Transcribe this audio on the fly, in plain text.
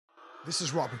This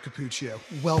is Robert Capuccio.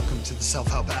 Welcome to the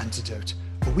Self-Help Antidote,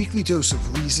 a weekly dose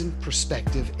of reason,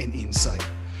 perspective, and insight,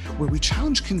 where we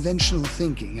challenge conventional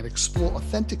thinking and explore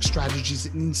authentic strategies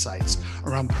and insights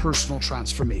around personal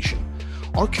transformation.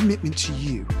 Our commitment to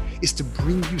you is to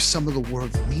bring you some of the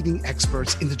world's leading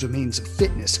experts in the domains of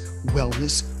fitness,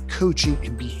 wellness, coaching,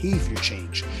 and behavior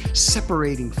change,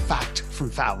 separating fact from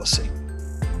fallacy.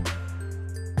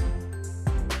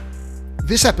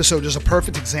 This episode is a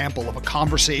perfect example of a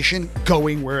conversation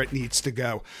going where it needs to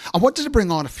go. I wanted to bring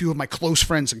on a few of my close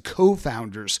friends and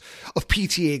co-founders of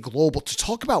PTA Global to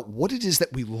talk about what it is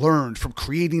that we learned from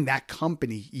creating that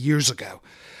company years ago.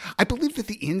 I believe that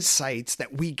the insights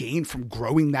that we gain from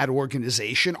growing that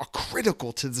organization are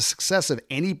critical to the success of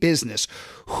any business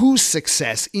whose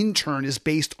success in turn is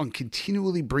based on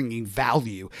continually bringing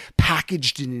value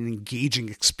packaged in an engaging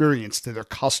experience to their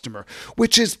customer,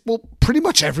 which is, well, pretty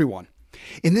much everyone.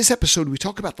 In this episode, we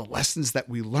talk about the lessons that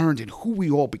we learned and who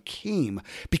we all became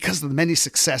because of the many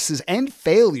successes and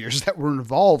failures that were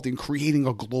involved in creating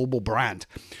a global brand.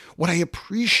 What I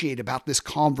appreciate about this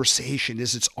conversation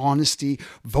is its honesty,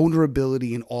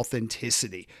 vulnerability, and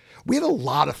authenticity. We had a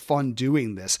lot of fun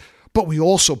doing this, but we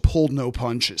also pulled no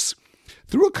punches.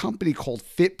 Through a company called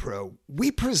FitPro,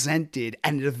 we presented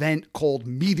at an event called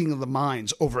Meeting of the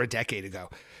Minds over a decade ago.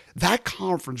 That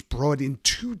conference brought in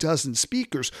 24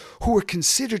 speakers who were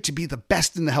considered to be the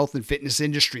best in the health and fitness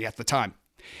industry at the time.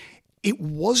 It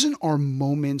wasn't our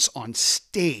moments on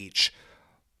stage,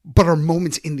 but our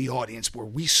moments in the audience where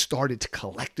we started to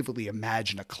collectively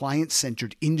imagine a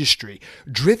client-centered industry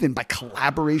driven by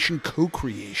collaboration,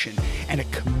 co-creation, and a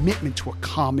commitment to a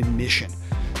common mission.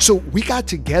 So we got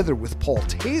together with Paul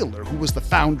Taylor, who was the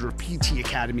founder of PT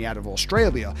Academy out of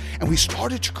Australia, and we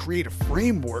started to create a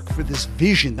framework for this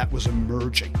vision that was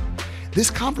emerging. This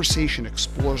conversation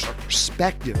explores our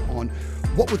perspective on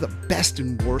what were the best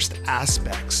and worst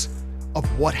aspects of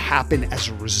what happened as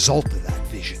a result of that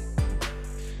vision.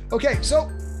 Okay, so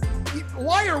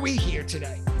why are we here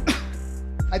today?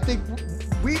 I think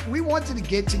we wanted to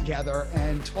get together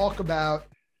and talk about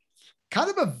kind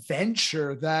of a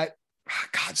venture that,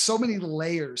 God, so many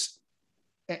layers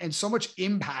and so much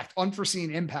impact,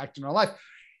 unforeseen impact in our life.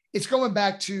 It's going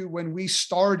back to when we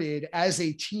started as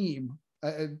a team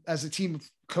of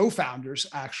co-founders,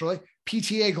 actually,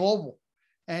 PTA Global,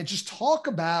 and just talk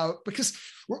about, because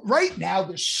right now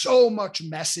there's so much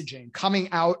messaging coming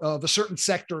out of a certain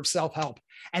sector of self-help,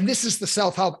 and this is the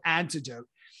self-help antidote.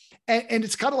 And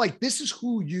it's kind of like, this is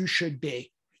who you should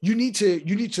be. You need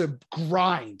to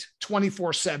grind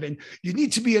 24/7. You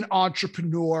need to be an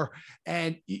entrepreneur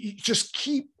and you just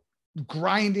keep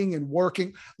grinding and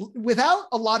working without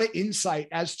a lot of insight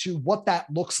as to what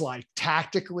that looks like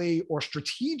tactically or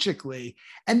strategically.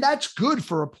 And that's good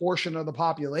for a portion of the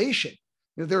population.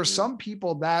 You know, there are some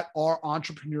people that are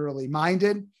entrepreneurially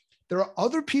minded. There are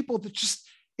other people that just,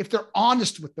 if they're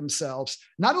honest with themselves,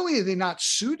 not only are they not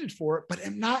suited for it, but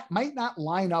it might not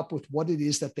line up with what it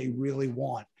is that they really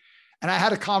want. And I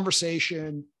had a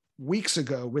conversation weeks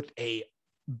ago with a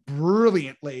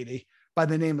brilliant lady by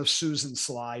the name of Susan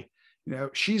Sly. You know,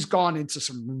 she's gone into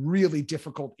some really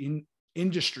difficult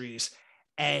industries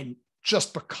and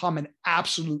just become an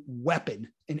absolute weapon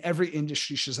in every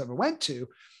industry she's ever went to.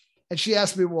 And she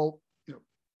asked me, well, you know,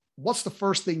 what's the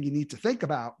first thing you need to think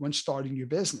about when starting your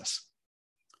business?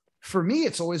 For me,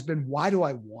 it's always been, why do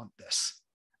I want this?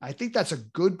 I think that's a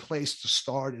good place to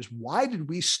start, is why did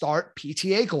we start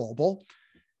PTA Global?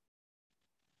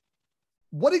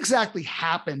 What exactly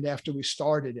happened after we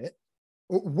started it?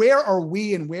 Where are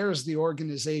we and where is the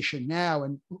organization now?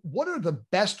 And what are the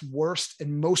best, worst,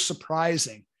 and most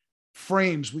surprising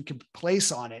frames we could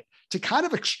place on it to kind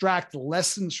of extract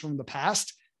lessons from the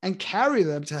past and carry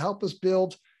them to help us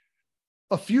build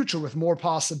a future with more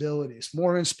possibilities,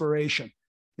 more inspiration?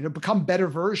 You know, become better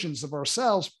versions of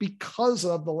ourselves because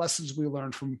of the lessons we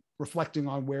learned from reflecting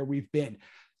on where we've been.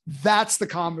 That's the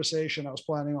conversation I was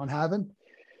planning on having.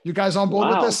 You guys on board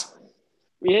with this?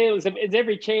 Yeah, it's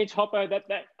every chance, Hoppo,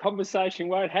 that conversation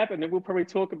won't happen, and we'll probably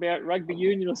talk about rugby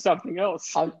union or something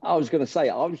else. I was going to say,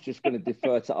 I was just going to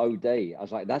defer to OD. I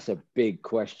was like, that's a big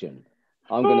question.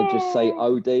 I'm going to just say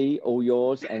OD, all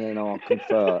yours, and then I'll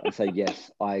confer and say, yes,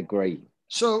 I agree.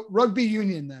 So rugby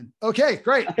union then. Okay,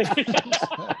 great.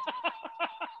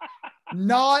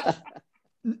 Not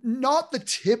the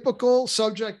typical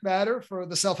subject matter for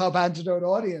the self-help antidote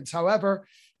audience. However,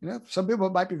 you know, some people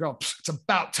might be going, it's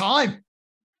about time.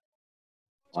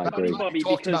 I agree.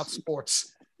 Talked about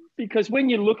sports. Because when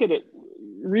you look at it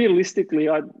realistically,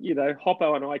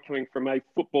 Hoppo and I coming from a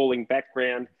footballing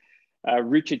background,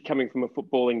 Richard coming from a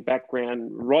footballing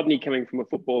background, Rodney coming from a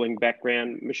footballing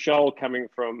background, Michelle coming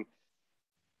from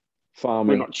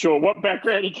Farming. We're not sure what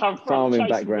background he comes from. Farming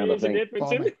background, I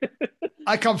think.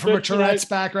 I come from a Tourette's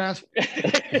background.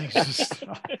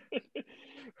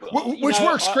 Which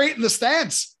works great in the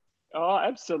stands. Oh,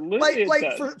 absolutely.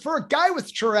 Like for a guy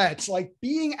with Tourette's, like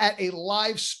being at a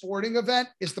live sporting event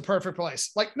is the perfect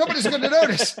place. Like nobody's going to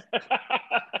notice.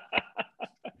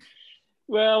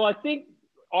 Well, I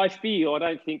feel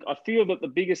that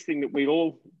the biggest thing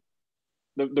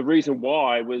that the reason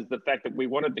why was the fact that we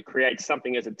wanted to create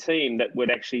something as a team that would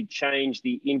actually change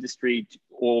the industry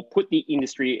or put the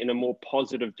industry in a more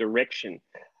positive direction.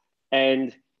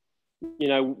 And,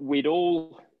 we'd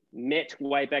all met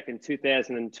way back in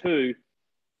 2002,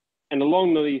 and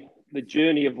along the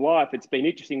journey of life, it's been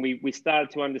interesting. We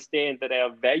started to understand that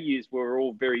our values were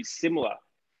all very similar.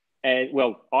 And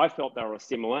well, I felt they were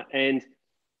similar. And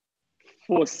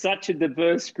for such a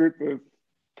diverse group of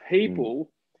people,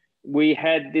 we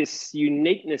had this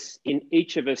uniqueness in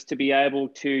each of us to be able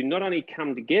to not only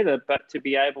come together, but to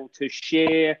be able to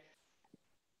share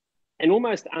and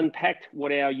almost unpack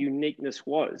what our uniqueness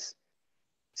was.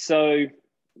 So,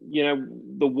 the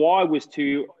why was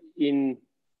in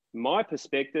my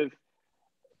perspective,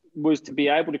 was to be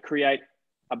able to create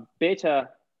a better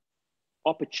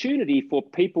opportunity for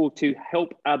people to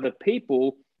help other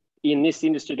people in this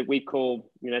industry that we call,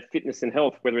 fitness and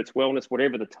health, whether it's wellness,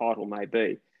 whatever the title may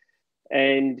be.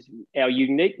 And our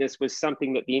uniqueness was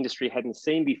something that the industry hadn't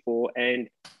seen before, and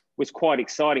was quite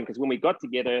exciting because when we got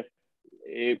together,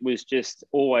 it was just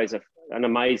always an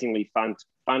amazingly fun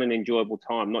and enjoyable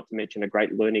time, not to mention a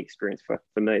great learning experience for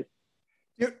me.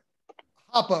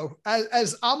 Hoppo,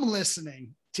 as I'm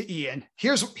listening to Ian,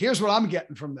 here's what I'm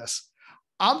getting from this.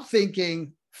 I'm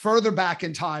thinking further back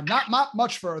in time, not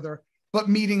much further, but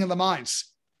meeting of the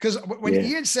minds. Because when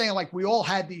Ian's saying like we all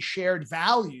had these shared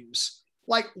values,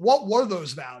 like what were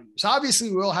those values?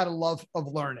 Obviously, we all had a love of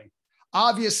learning.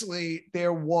 Obviously,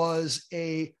 there was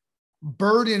a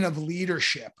burden of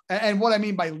leadership. And what I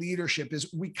mean by leadership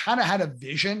is we kind of had a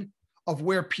vision of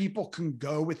where people can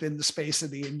go within the space of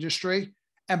the industry,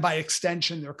 and by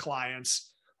extension, their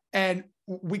clients. And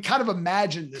we kind of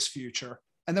imagined this future.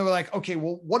 And then we're like, okay,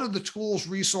 well, what are the tools,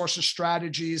 resources,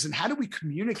 strategies, and how do we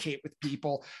communicate with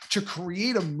people to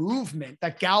create a movement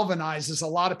that galvanizes a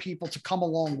lot of people to come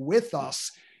along with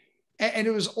us? And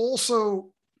it was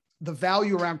also the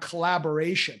value around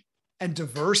collaboration and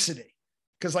diversity.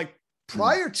 Because like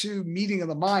prior to meeting of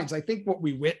the minds, I think what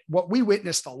we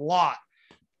witnessed a lot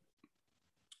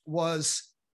was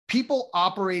people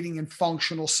operating in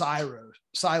functional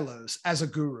silos as a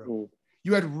guru.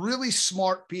 You had really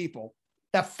smart people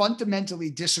that fundamentally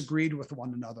disagreed with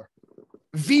one another,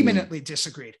 vehemently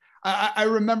disagreed. I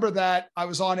remember that I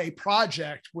was on a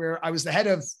project where I was the head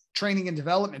of training and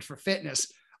development for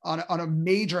fitness on a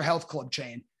major health club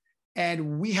chain.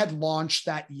 And we had launched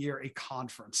that year a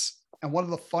conference. And one of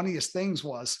the funniest things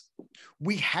was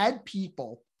we had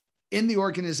people in the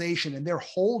organization and their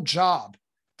whole job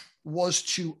was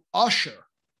to usher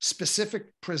specific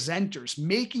presenters,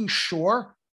 making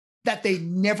sure that they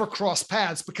never cross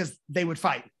paths because they would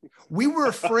fight. We were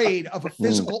afraid of a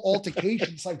physical altercation.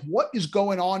 It's like, what is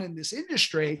going on in this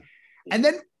industry? And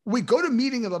then we go to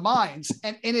meeting of the minds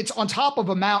and it's on top of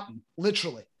a mountain,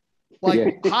 literally,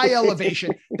 like high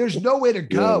elevation. There's nowhere to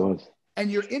go.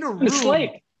 And you're in a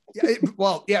room.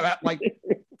 Like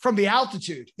from the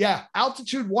altitude. Yeah.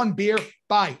 Altitude, one beer,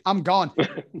 bye, I'm gone.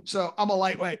 So I'm a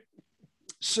lightweight.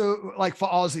 So like for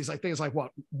Aussies, I think it's like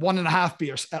what, 1.5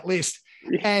 beers at least.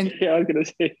 And I was going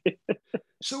to say.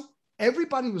 So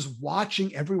everybody was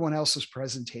watching everyone else's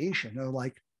presentation. They're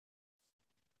like,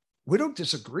 we don't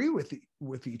disagree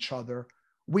with each other.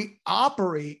 We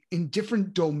operate in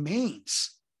different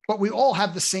domains, but we all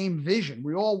have the same vision.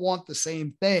 We all want the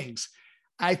same things.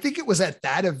 I think it was at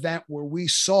that event where we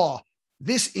saw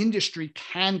this industry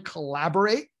can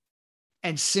collaborate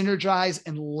and synergize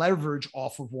and leverage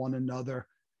off of one another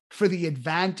for the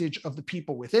advantage of the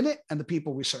people within it and the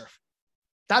people we serve.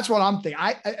 That's what I'm thinking.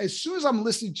 As soon as I'm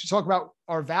listening to talk about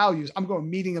our values, I'm going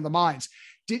meeting of the minds.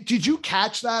 Did you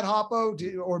catch that, Hoppo?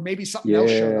 Or maybe something else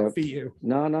showed up for you?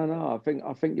 No.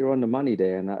 I think you're on the money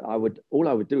there. And all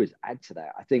I would do is add to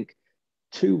that. I think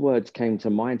 2 words came to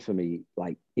mind for me,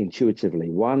 like intuitively.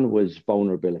 One was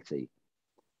vulnerability.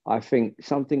 I think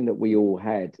something that we all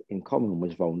had in common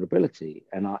was vulnerability.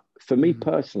 And for me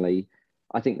personally,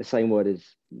 I think the same word is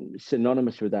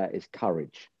synonymous with that is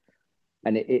courage.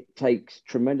 And it takes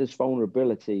tremendous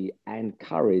vulnerability and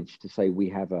courage to say we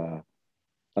have a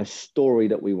story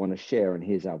that we want to share and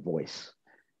here's our voice.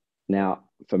 Now,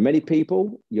 for many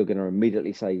people, you're going to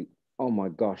immediately say, oh my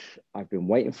gosh, I've been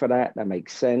waiting for that. That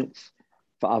makes sense.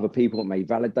 For other people, it may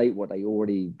validate what they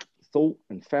already thought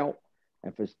and felt.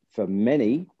 And for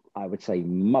many, I would say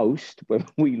most, when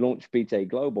we launched PTA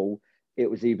Global, it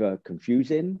was either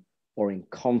confusing or in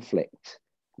conflict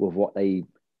with what they,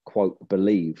 quote,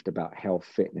 believed about health,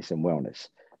 fitness, and wellness.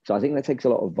 So I think that takes a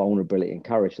lot of vulnerability and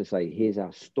courage to say, here's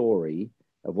our story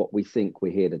of what we think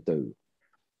we're here to do.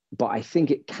 But I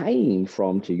think it came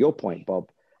from, to your point, Bob,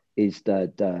 is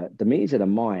the meetings of the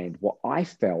mind, what I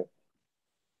felt,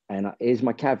 and here's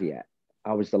my caveat,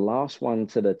 I was the last one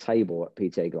to the table at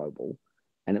PTA Global,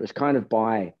 and it was kind of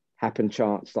by happen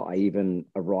chance that I even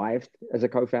arrived as a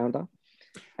co-founder.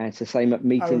 And it's the same at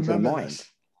meetings of the mind.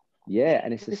 This. Yeah,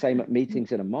 and it's the same at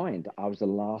meetings of the mind. I was the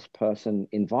last person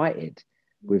invited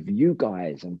with you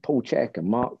guys and Paul Check and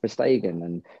Mark Verstegen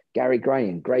and Gary Gray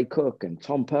and Gray Cook and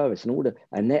Tom Purvis and all the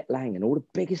Annette Lang and all the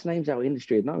biggest names our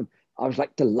industry had known. I was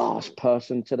like the last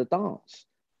person to the dance.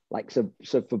 Like, so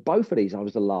for both of these, I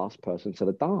was the last person to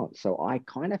the dance. So I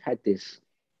kind of had this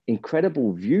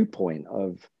incredible viewpoint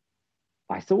of,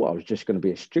 I thought I was just going to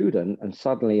be a student and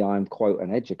suddenly I'm, quote,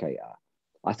 an educator.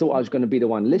 I thought I was going to be the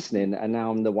one listening and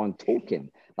now I'm the one talking.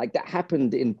 Like that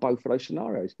happened in both of those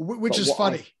scenarios. Which is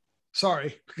funny.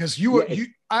 Sorry, because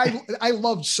I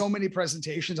loved so many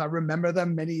presentations. I remember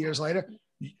them many years later.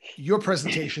 Your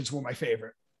presentations were my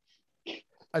favorite.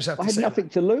 I had nothing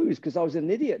to lose because I was an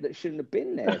idiot that shouldn't have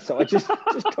been there. So I just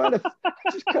kind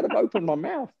of opened my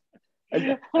mouth.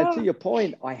 And to your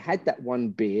point, I had that one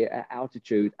beer at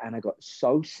altitude and I got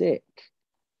so sick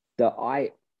that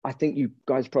I think you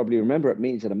guys probably remember at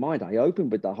Meetings of the Mind, I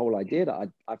opened with the whole idea that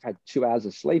I've had 2 hours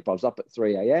of sleep. I was up at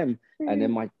 3 a.m. and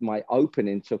then my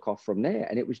opening took off from there.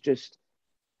 And it was just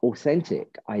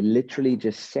authentic. I literally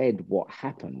just said what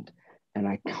happened. And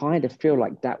I kind of feel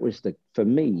like that was for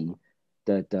me,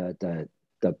 the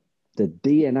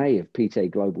DNA of PTA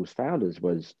Global's founders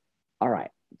was, all right,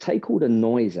 take all the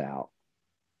noise out.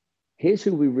 Here's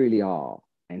who we really are.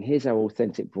 And here's our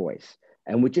authentic voice.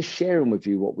 And we're just sharing with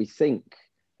you what we think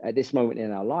at this moment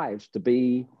in our lives to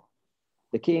be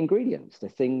the key ingredients, the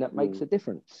thing that makes a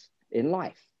difference in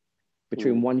life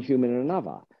between one human and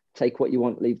another. Take what you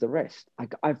want, leave the rest.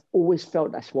 I've always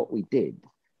felt that's what we did,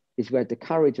 is we had the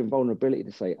courage and vulnerability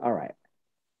to say, all right,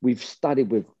 we've studied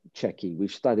with Checky,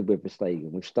 we've studied with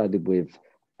Verstegen, we've studied with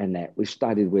Annette, we've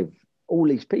studied with all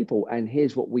these people, and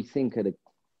here's what we think are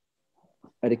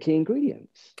the key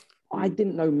ingredients. I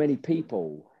didn't know many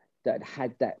people that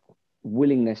had that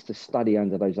willingness to study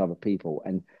under those other people.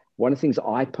 And one of the things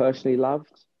I personally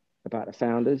loved about the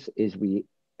founders is we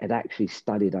had actually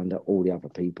studied under all the other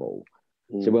people.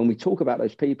 So when we talk about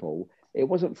those people, it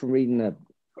wasn't from reading a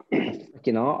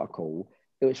freaking article,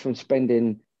 it was from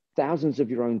spending thousands of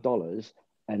your own dollars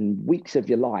and weeks of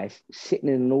your life sitting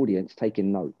in an audience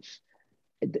taking notes.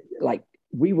 Like,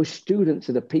 we were students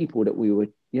of the people that we were,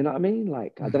 you know what I mean?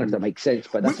 Like, I don't know if that makes sense,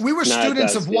 but we were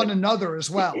students of one another as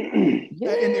well.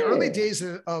 Yeah. In the early days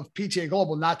of PTA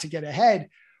Global, not to get ahead,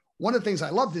 one of the things I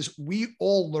loved is we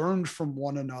all learned from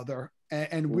one another,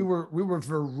 and we were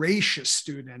voracious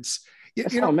students.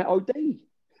 That's how I met OD.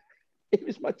 He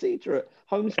was my teacher at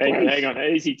Holmes Place. Hang on,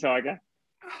 easy, Tiger.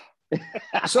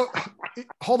 So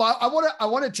hold on, I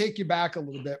want to take you back a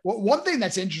little bit. One thing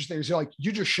that's interesting is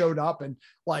you just showed up and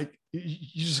like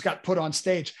you just got put on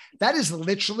stage. That is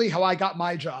literally how I got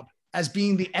my job, as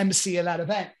being the MC of that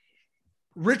event.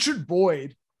 Richard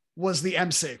Boyd was the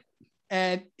MC,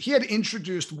 and he had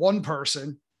introduced one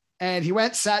person, and he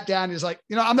went, sat down. He's like,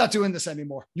 I'm not doing this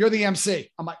anymore. You're the MC.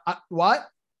 I'm like, what?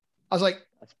 I was like,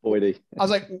 that's Boydie. I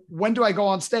was like, when do I go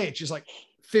on stage? He's like,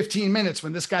 15 minutes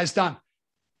when this guy's done.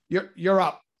 You're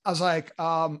up. I was like,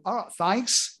 oh,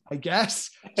 thanks, I guess.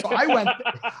 So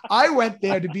I went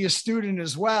there to be a student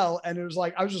as well. And it was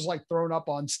like, I was just like thrown up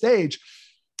on stage.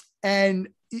 And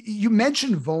you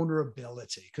mentioned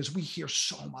vulnerability, because we hear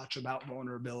so much about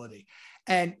vulnerability.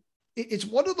 And it's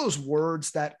one of those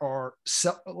words that are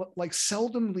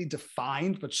seldomly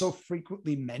defined, but so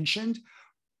frequently mentioned.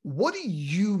 What do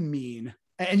you mean?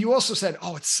 And you also said,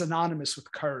 it's synonymous with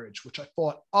courage, which I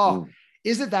thought,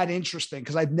 isn't that interesting?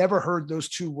 Because I've never heard those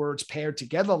two words paired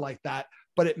together like that,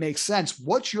 but it makes sense.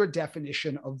 What's your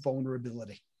definition of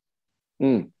vulnerability?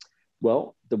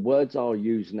 Well, the words I'll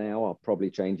use now, I'll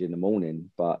probably change in the morning,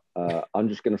 but I'm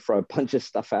just going to throw a bunch of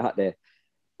stuff out there.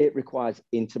 It requires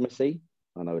intimacy.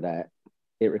 I know that.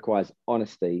 It requires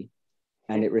honesty,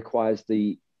 and it requires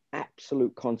the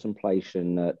absolute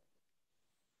contemplation that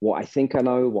what I think I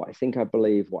know, what I think I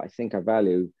believe, what I think I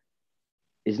value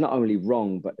is not only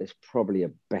wrong, but there's probably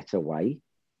a better way.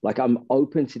 Like, I'm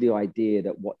open to the idea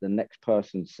that what the next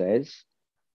person says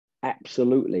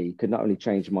absolutely could not only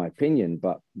change my opinion,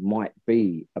 but might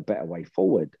be a better way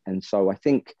forward. And so I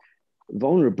think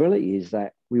vulnerability is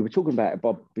that we were talking about it,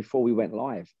 Bob, before we went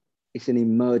live. It's an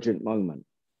emergent moment.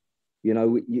 You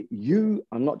know,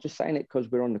 I'm not just saying it because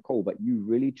we're on the call, but you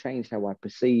really changed how I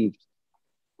perceived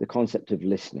the concept of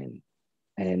listening.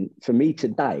 And for me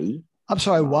today, I'm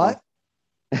sorry, what?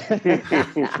 I'm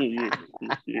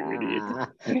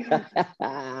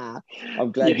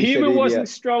glad your humor wasn't idiot.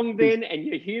 strong then, and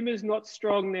your humor's not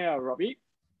strong now, Robbie.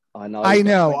 I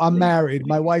know. I'm married.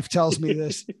 My wife tells me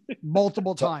this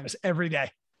multiple times every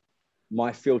day.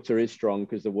 My filter is strong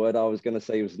because the word I was going to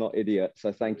say was not idiot.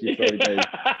 So thank you, Chloe D.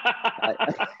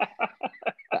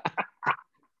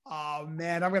 Oh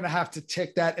man, I'm going to have to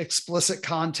tick that explicit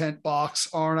content box,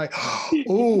 aren't I?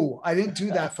 Oh, I didn't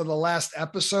do that for the last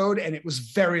episode and it was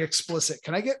very explicit.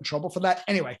 Can I get in trouble for that?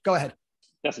 Anyway, go ahead.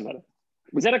 Doesn't matter.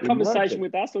 Was that a conversation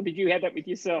with us or did you have that with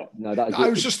yourself? No, that was I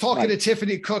was just talking to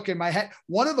Tiffany Cook in my head.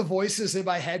 One of the voices in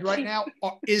my head right now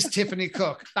is Tiffany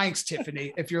Cook. Thanks,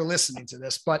 Tiffany, if you're listening to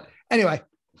this. But anyway,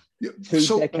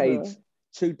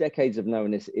 two decades of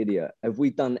knowing this idiot. Have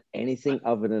we done anything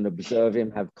other than observe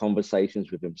him have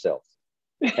conversations with himself?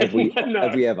 Have we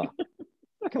ever?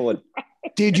 Come on.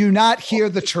 Did you not hear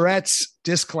the Tourette's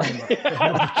disclaimer at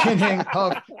the beginning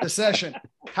of the session?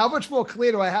 How much more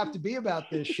clear do I have to be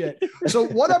about this shit? So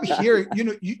what I'm hearing,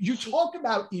 you talk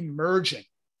about emerging.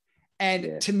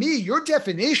 And to me, your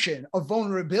definition of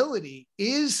vulnerability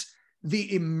is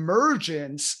the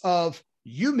emergence of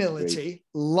humility,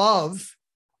 love,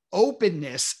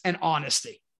 openness, and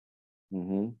honesty.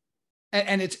 Mm-hmm.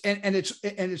 And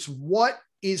it's what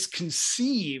is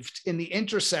conceived in the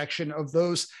intersection of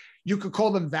those, you could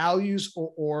call them values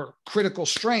or critical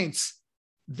strengths,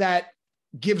 that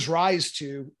gives rise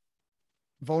to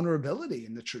vulnerability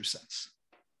in the true sense.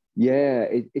 Yeah,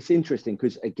 it's interesting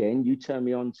because, again, you turned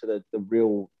me on to the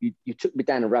real, you took me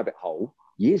down a rabbit hole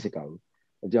years ago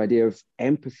of the idea of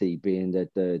empathy being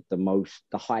the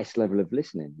highest level of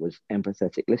listening was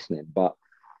empathetic listening.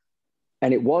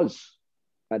 And it was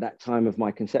at that time of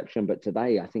my conception, but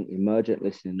today I think emergent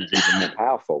listening is even more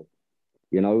powerful.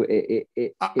 You know,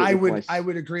 I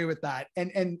would agree with that.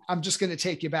 And I'm just going to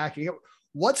take you back.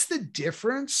 What's the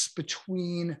difference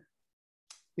between,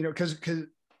 because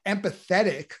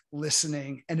empathetic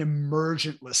listening and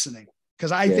emergent listening?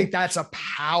 Because I think that's a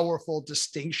powerful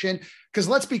distinction. Because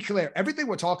let's be clear, everything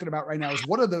we're talking about right now is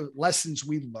what are the lessons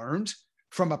we learned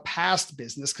from a past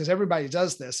business, because everybody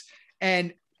does this.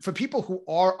 And for people who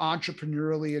are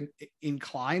entrepreneurially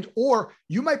inclined, or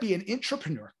you might be an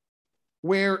intrapreneur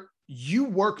where you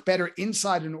work better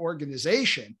inside an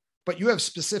organization, but you have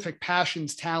specific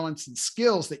passions, talents, and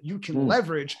skills that you can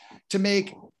leverage to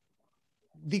make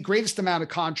the greatest amount of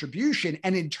contribution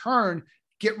and in turn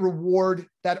get reward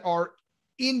that are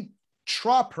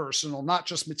intrapersonal, not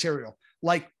just material,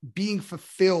 like being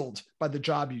fulfilled by the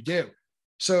job you do.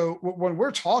 So when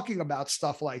we're talking about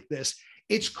stuff like this,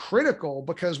 it's critical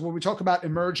because when we talk about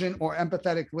emergent or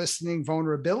empathetic listening,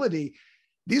 vulnerability,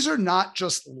 these are not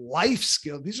just life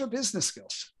skills. These are business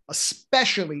skills,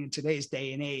 especially in today's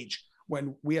day and age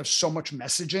when we have so much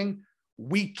messaging.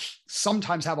 We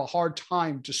sometimes have a hard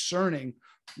time discerning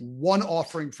one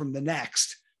offering from the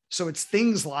next. So it's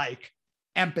things like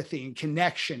empathy and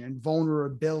connection and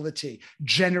vulnerability,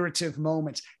 generative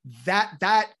moments,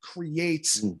 that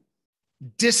creates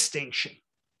distinction.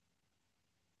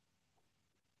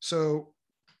 So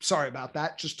sorry about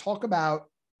that. Just talk about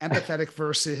empathetic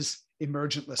versus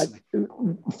emergent listening.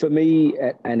 For me,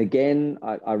 and again,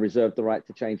 I reserve the right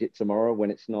to change it tomorrow when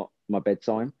it's not my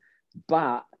bedtime,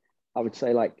 but I would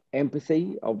say like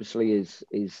empathy obviously is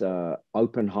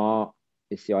open heart.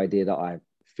 It's the idea that I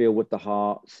feel with the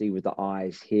heart, see with the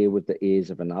eyes, hear with the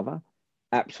ears of another.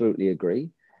 Absolutely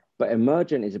agree. But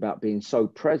emergent is about being so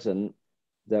present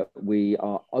that we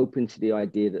are open to the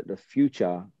idea that the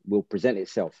future will present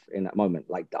itself in that moment.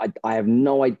 Like I have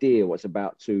no idea what's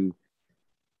about to,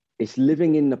 it's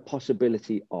living in the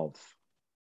possibility of.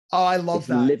 Oh, I love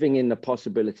that. Living in the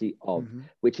possibility of,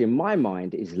 which in my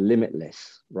mind is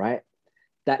limitless, right?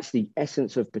 That's the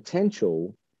essence of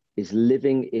potential, is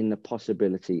living in the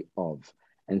possibility of.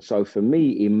 And so for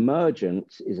me,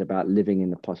 emergence is about living in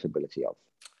the possibility of.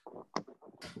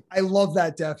 I love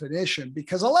that definition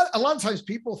because a lot of times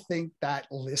people think that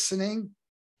listening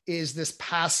is this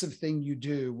passive thing you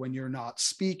do when you're not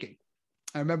speaking.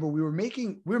 I remember we were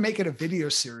making a video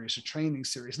series, a training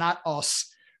series, not us,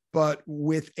 but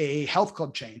with a health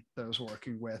club chain that I was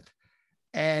working with.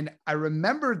 And I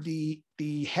remember the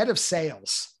head of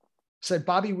sales said,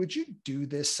 "Bobby, would you do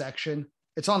this section?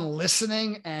 It's on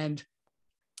listening, and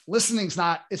listening's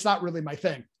not really my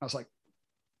thing." I was like,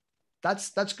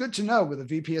 that's good to know with a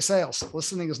VP of sales.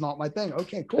 Listening is not my thing.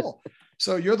 Okay, cool.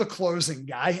 So you're the closing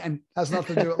guy and has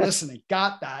nothing to do with listening.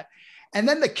 Got that. And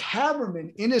then the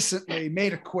cameraman innocently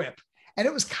made a quip. And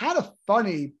it was kind of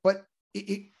funny, but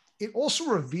it also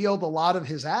revealed a lot of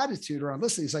his attitude around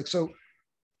listening. He's like, so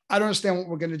I don't understand what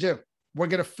we're going to do. We're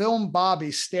going to film Bobby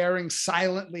staring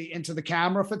silently into the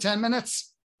camera for 10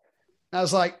 minutes. And I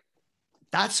was like,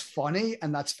 that's funny.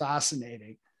 And that's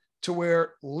fascinating, to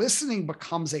where listening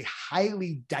becomes a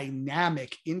highly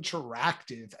dynamic,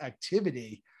 interactive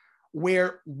activity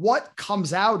where what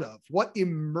comes out of, what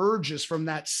emerges from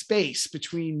that space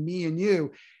between me and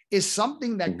you is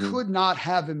something that could not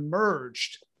have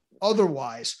emerged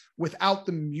otherwise without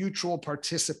the mutual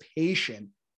participation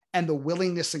and the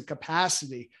willingness and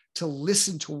capacity to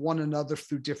listen to one another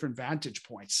through different vantage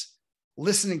points,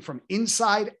 listening from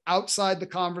inside, outside the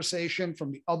conversation,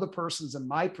 from the other person's and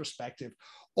my perspective,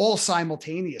 all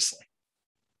simultaneously.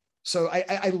 So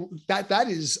that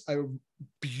is a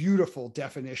beautiful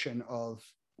definition of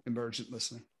emergent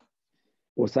listening.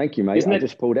 Well, thank you, mate. I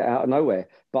just pulled it out of nowhere.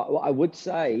 But what I would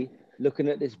say, looking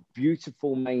at this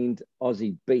beautiful maned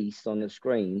Aussie beast on the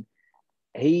screen,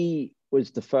 he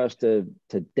was the first to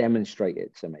demonstrate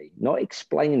it to me, not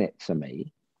explain it to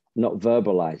me, not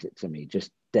verbalize it to me,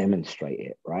 just demonstrate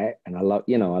it, right? And I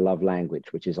love language,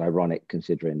 which is ironic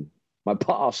considering my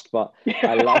past, but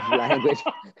I love language.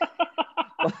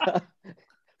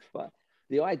 But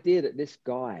the idea that this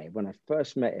guy, when I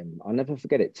first met him, I'll never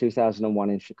forget it, 2001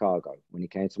 in Chicago, when he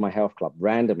came to my health club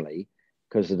randomly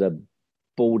because of the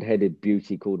bald-headed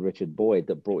beauty called Richard Boyd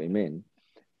that brought him in.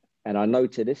 And I know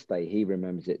to this day, he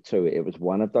remembers it too. It was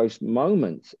one of those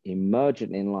moments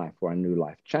emergent in life where I knew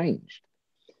life changed.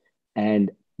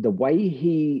 And the way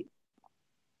he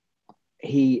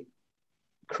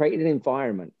created an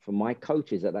environment for my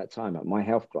coaches at that time at my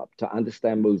health club to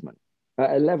understand movement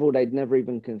at a level they'd never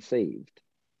even conceived,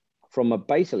 from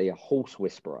basically a horse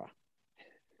whisperer.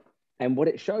 And what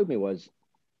it showed me was,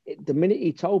 the minute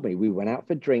he told me, we went out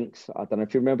for drinks. I don't know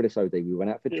if you remember this, OD. We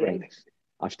went out for drinks.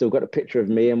 I've still got a picture of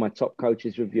me and my top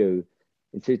coaches with you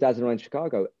in 2001 in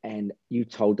Chicago. And you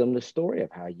told them the story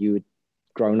of how you had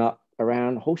grown up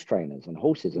around horse trainers and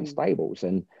horses and stables.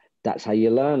 And that's how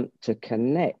you learn to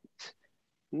connect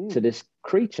to this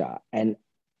creature. And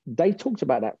they talked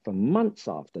about that for months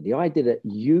after. The idea that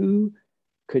you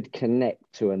could connect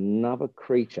to another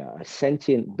creature, a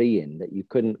sentient being that you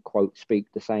couldn't, quote, speak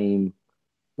the same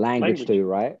language to,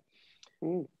 right?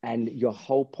 And your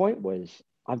whole point was,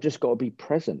 I've just got to be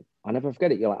present. I never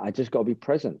forget it. You're like, I just got to be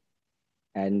present.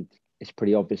 And it's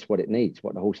pretty obvious what it needs,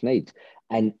 what the horse needs.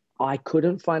 And I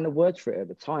couldn't find the words for it at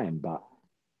the time, but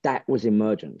that was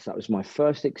emergence. That was my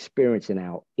first experience in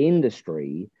our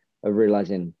industry of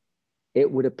realizing it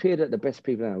would appear that the best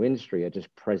people in our industry are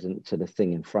just present to the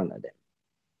thing in front of them.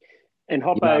 And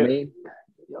Hoppo, you know what I mean?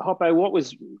 Hoppo,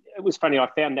 it was funny. I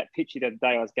found that picture the other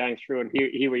day I was going through, and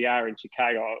here we are in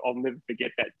Chicago. I'll never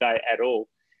forget that day at all.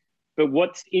 But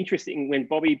what's interesting, when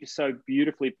Bobby so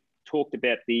beautifully talked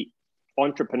about the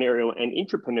entrepreneurial and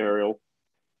intrapreneurial,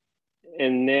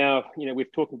 and now, we're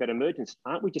talking about emergence,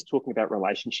 aren't we just talking about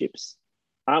relationships?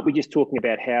 Aren't we just talking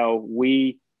about how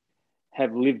we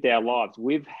have lived our lives?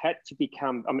 We've had to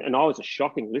become, and I was a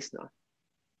shocking listener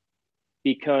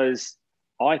because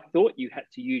I thought you had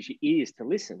to use your ears to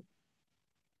listen.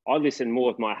 I listen more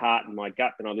with my heart and my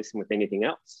gut than I listen with anything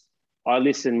else. I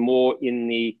listen more in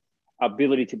the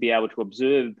ability to be able to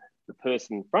observe the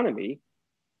person in front of me,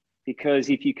 because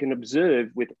if you can observe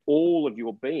with all of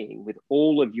your being, with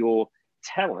all of your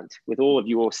talent, with all of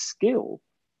your skill,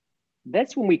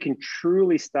 that's when we can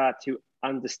truly start to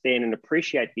understand and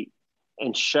appreciate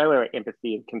and show our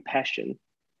empathy and compassion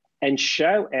and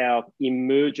show our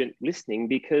emergent listening,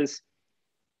 because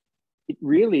it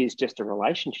really is just a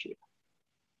relationship.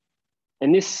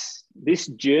 And this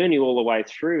journey all the way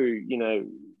through,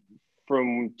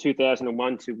 from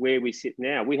 2001 to where we sit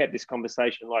now, we have this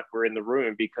conversation like we're in the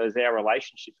room, because our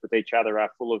relationships with each other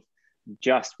are full of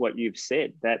just what you've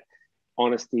said, that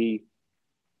honesty,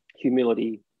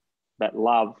 humility, that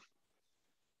love,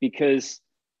 because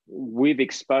we've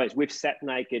sat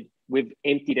naked, we've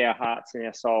emptied our hearts and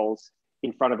our souls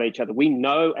in front of each other. We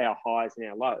know our highs and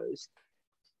our lows.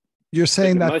 You're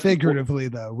saying that figuratively,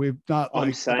 though. We've not.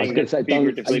 I'm saying that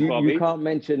figuratively, Bobby. You can't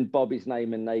mention Bobby's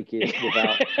name in naked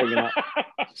without bringing up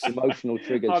emotional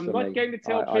triggers. I'm not going to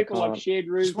tell people I've shared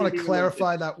rooms. Just want to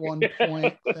clarify that one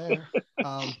point there.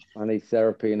 I need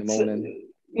therapy in the morning.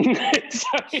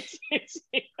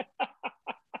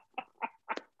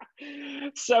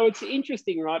 So it's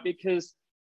interesting, right? Because,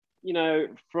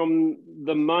 from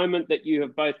the moment that you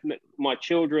have both met my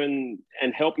children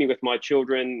and helped me with my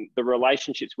children, the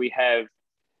relationships we have,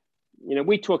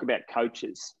 we talk about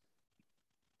coaches.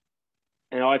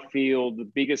 And I feel the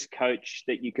biggest coach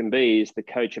that you can be is the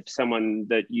coach of someone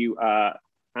that you are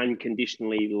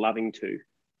unconditionally loving to.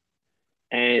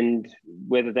 And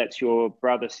whether that's your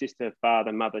brother, sister,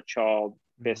 father, mother, child,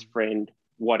 best friend,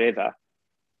 whatever,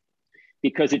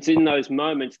 because it's in those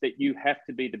moments that you have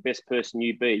to be the best person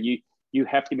you be. You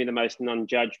have to be the most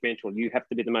non-judgmental. You have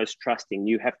to be the most trusting.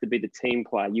 You have to be the team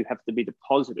player. You have to be the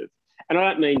positive. And I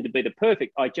don't mean to be the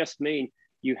perfect. I just mean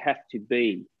you have to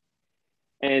be.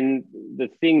 And the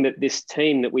thing that this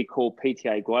team that we call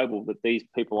PTA Global, that these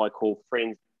people I call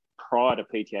friends prior to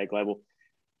PTA Global,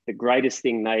 the greatest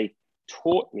thing they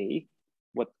taught me,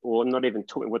 what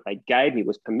they gave me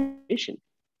was permission,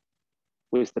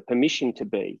 was the permission to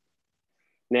be.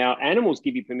 Now, animals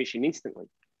give you permission instantly.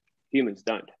 Humans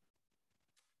don't.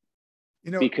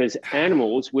 Because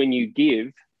animals, when you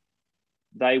give,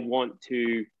 they want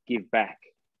to give back.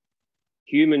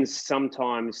 Humans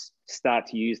sometimes start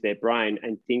to use their brain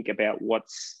and think about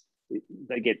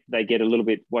they get a little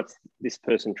bit, what's this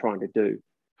person trying to do?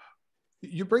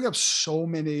 You bring up so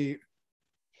many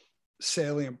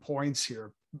salient points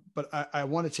here, but I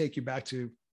want to take you back to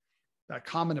that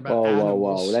comment about animals.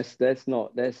 Whoa. Let's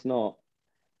not let's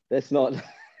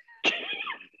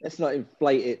not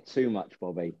inflate it too much,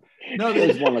 Bobby. No, there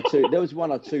was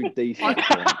one or two decent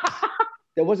points.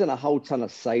 There wasn't a whole ton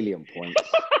of salient points.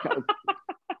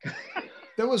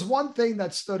 There was one thing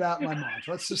that stood out in my mind.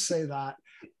 Let's just say that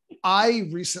I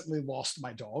recently lost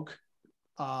my dog.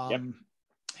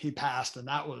 He passed, and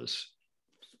that was,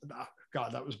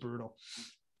 God, that was brutal.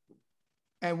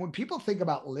 And when people think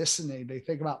about listening, they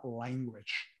think about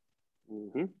language.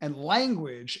 And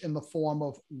language in the form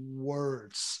of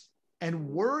words. And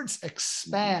words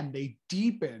expand, they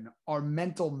deepen our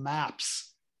mental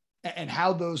maps and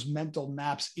how those mental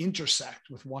maps intersect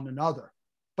with one another.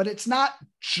 But it's not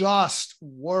just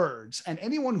words. And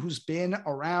anyone who's been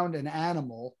around an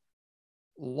animal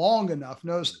long enough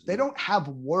knows they don't have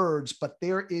words, but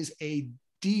there is a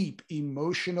deep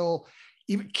emotional,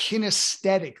 even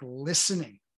kinesthetic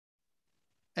listening.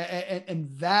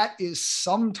 And that is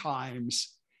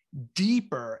sometimes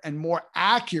deeper and more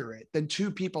accurate than two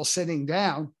people sitting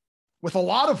down with a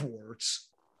lot of words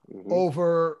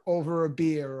over a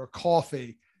beer or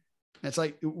coffee. It's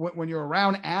like when you're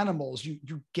around animals,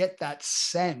 you get that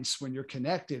sense when you're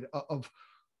connected of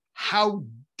how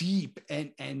deep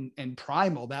and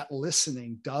primal that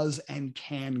listening does and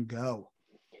can go.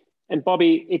 And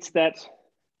Bobby, it's that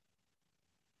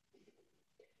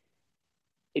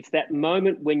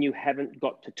moment when you haven't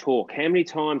got to talk. How many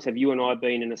times have you and I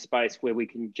been in a space where we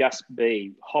can just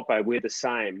be? Hoppo, we're the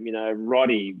same.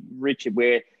 Roddy, Richard,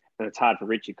 and it's hard for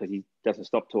Richard because he doesn't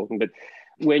stop talking. But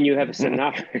when you have a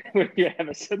scenario,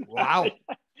 Wow.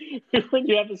 When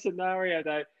you have a scenario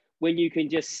though, when you can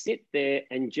just sit there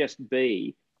and just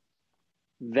be,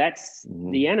 that's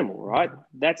the animal, right?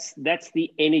 That's the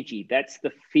energy. That's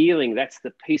the feeling. That's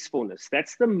the peacefulness.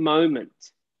 That's the moment.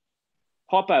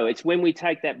 Hoppo, it's when we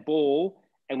take that ball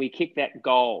and we kick that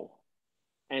goal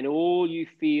and all you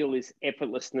feel is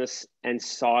effortlessness and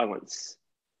silence.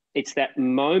 It's that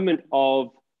moment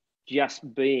of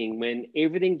just being when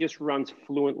everything just runs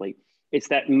fluently. It's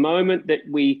that moment that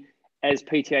we, as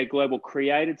PTA Global,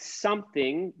 created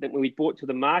something that when we brought to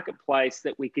the marketplace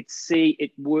that we could see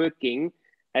it working.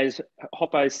 As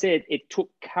Hoppo said, it took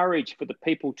courage for the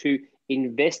people to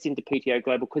invest into PTA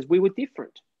Global because we were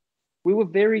different. We were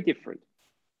very different.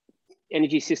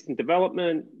 Energy system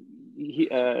development,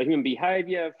 human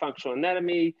behavior, functional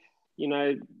anatomy,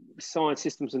 science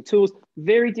systems and tools,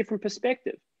 very different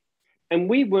perspective. And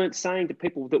we weren't saying to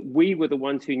people that we were the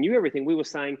ones who knew everything. We were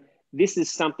saying, this is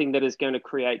something that is going to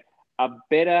create a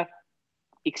better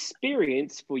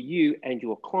experience for you and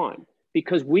your client,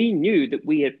 because we knew that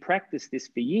we had practiced this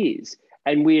for years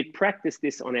and we had practiced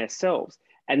this on ourselves.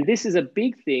 And this is a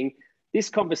big thing. This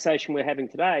conversation we're having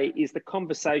today is the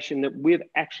conversation that we've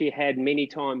actually had many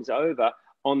times over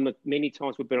on the many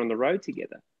times we've been on the road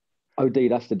together. OD,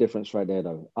 that's the difference right there,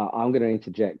 though. I'm going to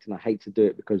interject, and I hate to do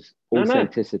it because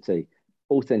authenticity.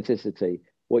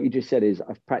 What you just said is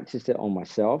I've practiced it on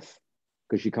myself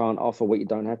because you can't offer what you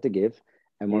don't have to give.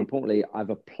 And more importantly, I've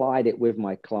applied it with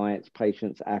my clients,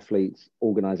 patients, athletes,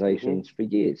 organizations for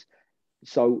years.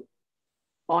 So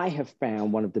I have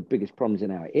found one of the biggest problems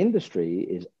in our industry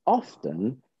is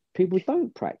often people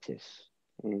don't practice.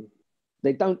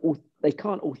 They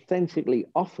can't authentically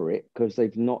offer it because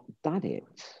they've not done it.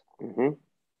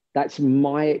 That's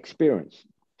my experience.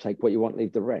 Take what you want,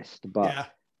 leave the rest. But yeah.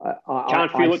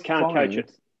 Can't feel it, can't coach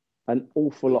it. An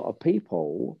awful lot of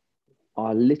people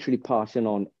are literally passing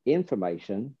on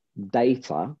information,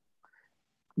 data.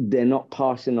 They're not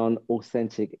passing on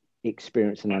authentic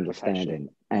experience and understanding.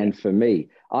 And for me,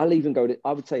 I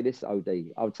would say this, OD,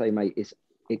 I would say, mate, it's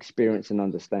experience and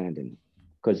understanding,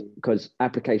 because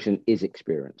application is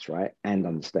experience, right? And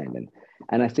understanding.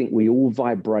 And I think we all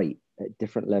vibrate at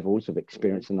different levels of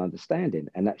experience and understanding,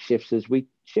 and that shifts as we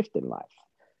shift in life.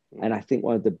 And I think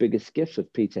one of the biggest gifts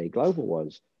of PTA Global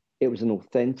was it was an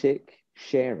authentic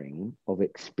sharing of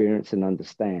experience and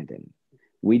understanding.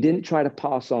 We didn't try to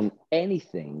pass on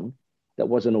anything that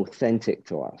wasn't authentic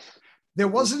to us. There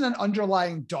wasn't an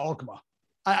underlying dogma.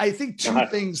 I think two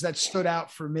things that stood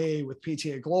out for me with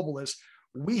PTA Global is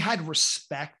we had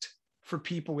respect for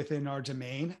people within our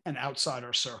domain and outside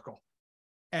our circle.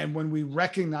 And when we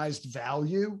recognized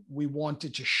value, we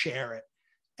wanted to share it.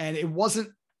 And it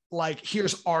wasn't like,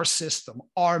 here's our system,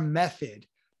 our method.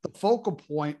 The focal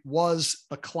point was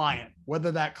the client,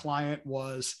 whether that client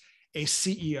was a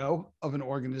CEO of an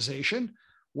organization,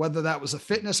 whether that was a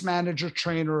fitness manager,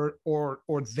 trainer, or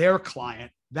their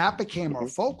client. That became our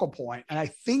focal point. And I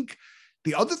think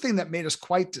the other thing that made us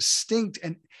quite distinct,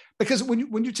 and because when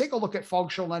you take a look at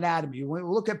functional anatomy, when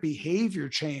we look at behavior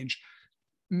change,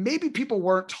 maybe people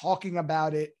weren't talking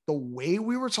about it the way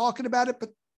we were talking about it, but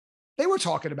they were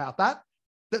talking about that.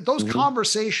 Those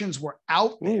conversations were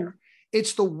out there.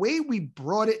 It's the way we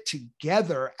brought it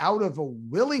together out of a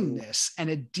willingness and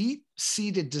a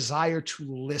deep-seated desire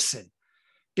to listen,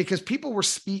 because people were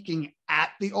speaking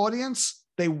at the audience.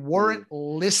 They weren't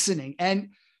listening. And,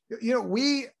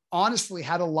 we honestly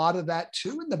had a lot of that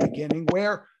too in the beginning,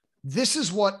 where this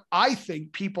is what I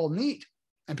think people need.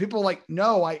 And people are like,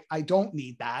 no, I don't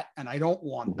need that. And I don't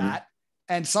want that.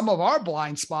 And some of our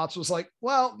blind spots was like,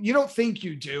 well, you don't think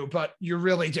you do, but you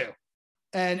really do.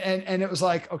 And it was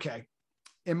like, okay,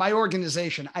 in my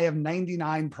organization, I have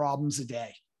 99 problems a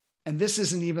day, and this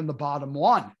isn't even the bottom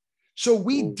one. So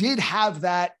we did have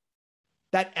that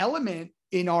element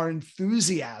in our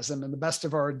enthusiasm and the best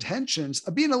of our intentions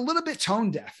of being a little bit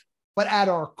tone deaf, but at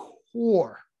our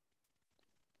core,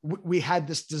 we had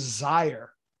this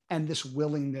desire and this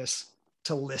willingness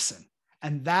to listen.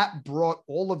 And that brought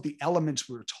all of the elements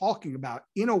we were talking about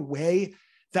in a way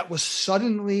that was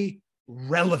suddenly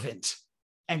relevant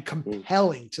and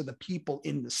compelling to the people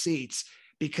in the seats,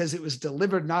 because it was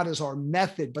delivered not as our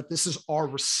method, but this is our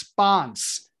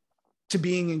response to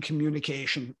being in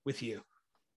communication with you.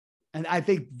 And I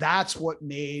think that's what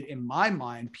made, in my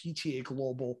mind, PTA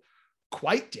Global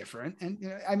quite different.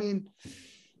 And,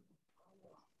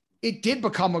 it did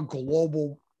become a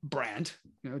global brand.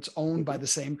 It's owned by the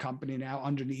same company now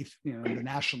underneath, the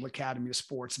National Academy of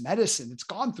Sports Medicine. It's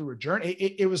gone through a journey.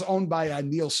 It was owned by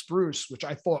Neil Spruce, which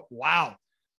I thought, wow,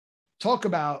 talk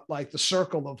about like the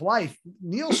circle of life.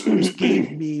 Neil Spruce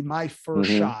gave me my first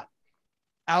shot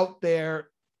out there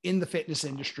in the fitness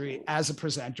industry as a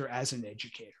presenter, as an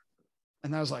educator.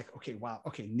 And I was like, okay, wow.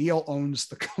 Okay. Neil owns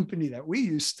the company that we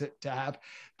used to have.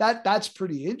 That's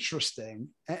pretty interesting.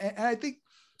 And I think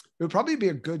it would probably be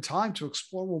a good time to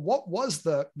explore, well, what was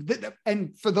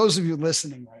and for those of you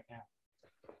listening right now,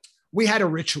 we had a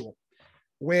ritual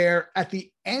where at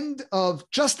the end of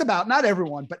just about, not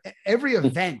everyone, but every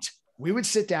event, we would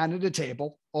sit down at a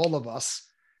table, all of us,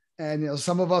 and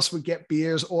some of us would get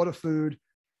beers, order food,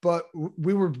 but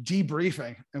we were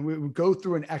debriefing, and we would go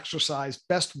through an exercise,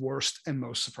 best, worst, and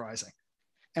most surprising.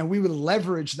 And we would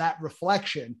leverage that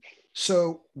reflection.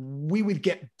 So we would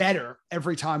get better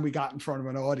every time we got in front of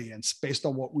an audience based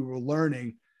on what we were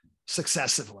learning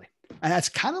successively. And that's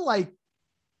kind of like,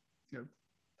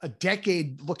 a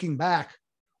decade looking back.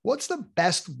 What's the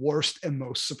best, worst, and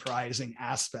most surprising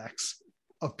aspects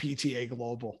of PTA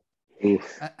Global?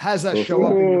 How does that show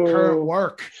up in your current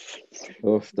work?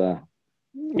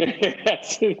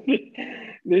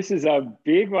 This is a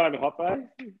big one, Hoppe.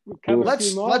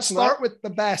 Let's start with the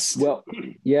best. Well,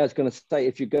 yeah, I was going to say,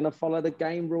 if you're going to follow the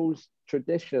game rules,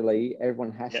 traditionally,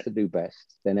 everyone has to do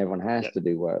best. Then everyone has to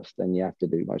do worst. Then you have to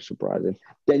do most surprising.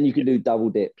 Then you can do double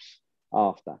dips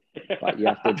after. But you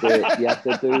have to do it. You have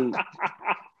to do.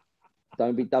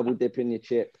 Don't be double dipping your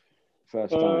chip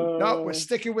first time. No, we're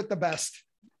sticking with the best.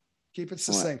 Keep it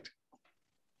succinct. Right.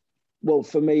 Well,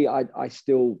 for me, I'm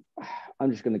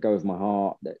just going to go with my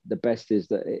heart. The best is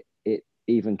that it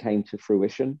even came to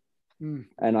fruition.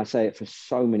 And I say it for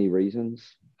so many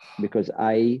reasons, because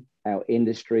our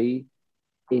industry,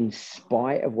 in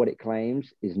spite of what it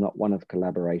claims, is not one of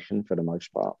collaboration for the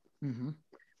most part.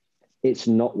 It's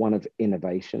not one of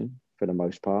innovation for the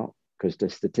most part, because the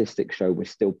statistics show we're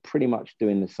still pretty much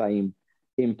doing the same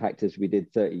impact as we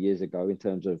did 30 years ago in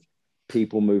terms of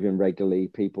people moving regularly,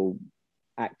 people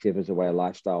active as a way of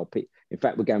lifestyle. In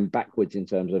fact, we're going backwards in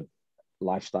terms of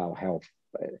lifestyle health.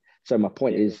 So my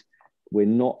point is, we're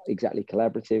not exactly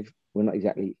collaborative. We're not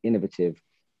exactly innovative.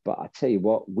 But I tell you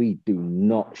what, we do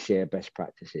not share best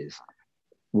practices.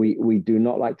 We do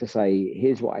not like to say,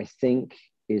 here's what I think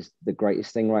is the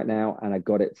greatest thing right now, and I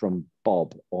got it from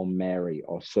Bob or Mary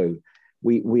or Sue.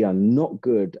 We are not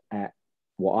good at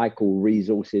what I call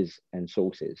resources and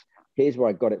sources. Here's where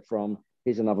I got it from.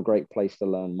 Here's another great place to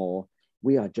learn more.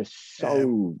 We are just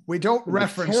so... we don't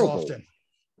reference terrible. often.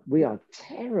 We are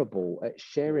terrible at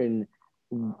sharing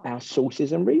our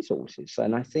sources and resources.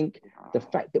 And I think the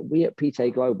fact that we at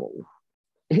PTA Global,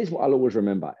 here's what I'll always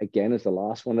remember, again, as the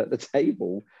last one at the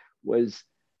table, was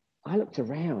I looked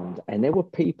around and there were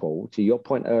people, to your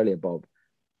point earlier, Bob,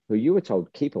 who you were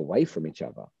told keep away from each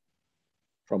other.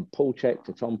 From Paul Check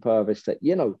to Tom Purvis, that,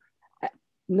 you know,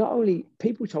 not only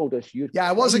people told us you... Yeah,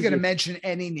 I wasn't going to mention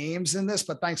any names in this,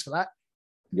 but thanks for that.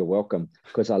 You're welcome,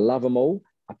 because I love them all.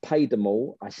 I paid them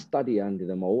all. I study under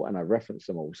them all, and I reference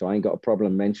them all. So I ain't got a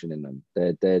problem mentioning them.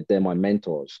 They're my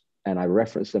mentors, and I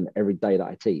reference them every day that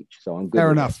I teach. So I'm good.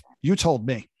 Fair enough. You told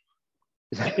me.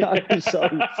 So,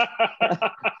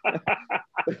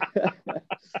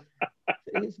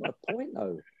 here's my point,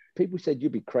 though. People said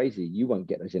you'd be crazy. You won't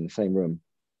get us in the same room.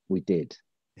 We did.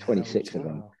 26 of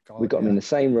them. We got them in the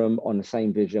same room on the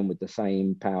same vision with the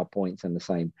same PowerPoints and the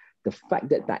same. The fact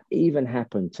that that even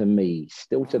happened to me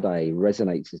still today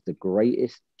resonates as the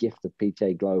greatest gift of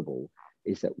PTA Global,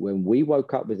 is that when we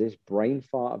woke up with this brain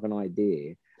fart of an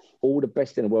idea, all the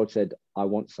best in the world said, I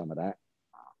want some of that.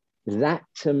 That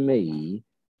to me,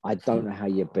 I don't know how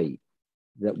you beat.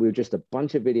 That we were just a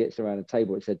bunch of idiots around the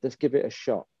table that said, let's give it a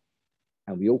shot.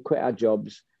 And we all quit our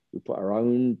jobs. We put our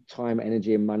own time,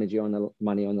 energy, and money on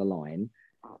the line.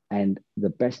 And the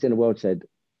best in the world said,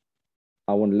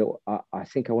 I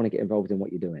think I want to get involved in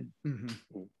what you're doing.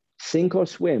 Mm-hmm. Sink or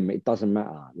swim, it doesn't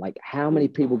matter. Like, how many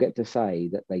people get to say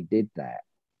that they did that?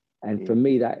 And for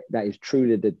me, that is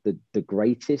truly the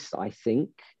greatest, I think,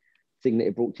 thing that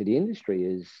it brought to the industry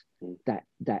is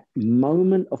that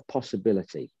moment of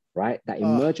possibility, right? That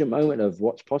emergent moment of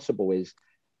what's possible is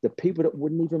the people that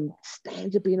wouldn't even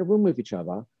stand to be in a room with each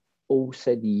other all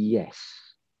said yes.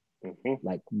 Mm-hmm.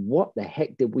 Like, what the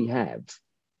heck did we have?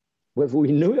 Whether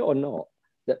we knew it or not,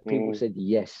 that people said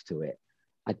yes to it.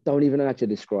 I don't even know how to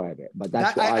describe it, but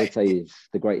that's what I would say is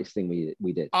the greatest thing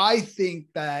we did. I think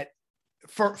that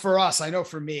for us, I know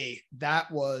for me,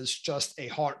 that was just a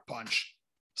heart punch.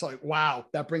 It's like, wow,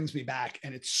 that brings me back.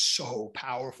 And it's so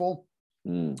powerful.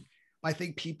 I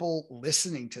think people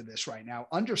listening to this right now,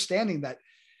 understanding that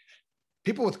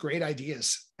people with great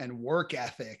ideas and work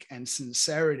ethic and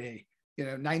sincerity,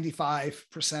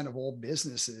 95% of all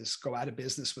businesses go out of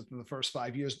business within the first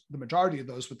 5 years, the majority of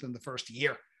those within the first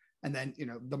year. And then,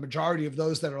 the majority of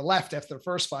those that are left after the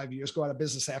first 5 years go out of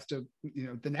business after,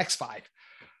 the next 5.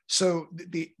 So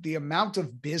the amount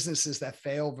of businesses that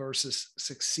fail versus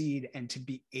succeed, and to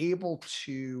be able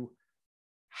to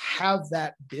have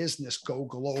that business go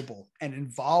global and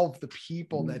involve the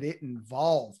people that it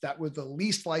involved, that were the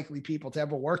least likely people to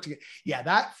ever work together. Yeah,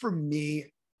 that for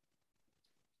me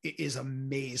is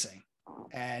amazing.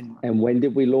 And when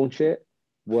did we launch it?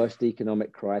 Worst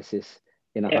economic crisis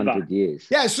in 100 years.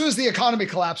 Yeah, as soon as the economy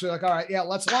collapsed, we're like, all right, yeah,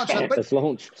 let's launch it. But let's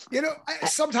launch.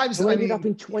 Sometimes we ended up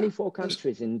in 24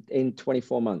 countries in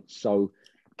 24 months. So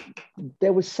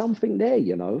there was something there,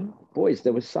 boys.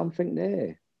 There was something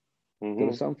there. Mm-hmm. There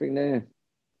was something there.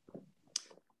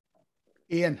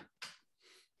 Ian.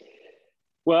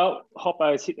 Well,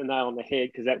 Hoppo's hit the nail on the head,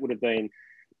 because that would have been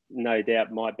no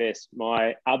doubt my best.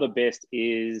 My other best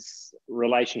is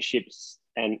relationships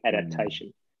and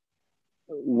adaptation.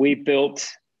 We built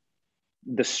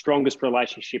the strongest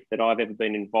relationship that I've ever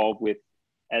been involved with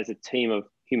as a team of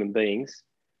human beings.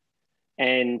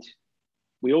 And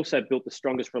we also built the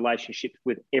strongest relationships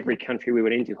with every country we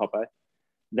went into, Hoppo.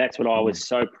 That's what I was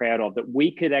so proud of, that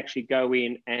we could actually go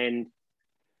in and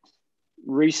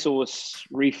resource,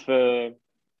 refer,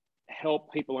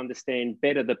 help people understand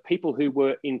better the people who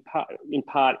were in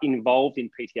part involved in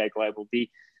PTA Global, the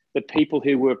people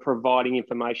who were providing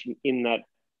information in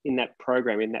that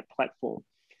program, in that platform.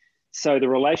 So the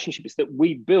relationships that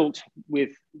we built with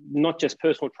not just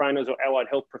personal trainers or allied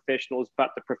health professionals,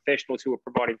 but the professionals who were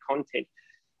providing content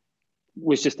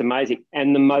was just amazing.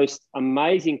 And the most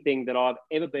amazing thing that I've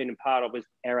ever been a part of was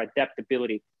our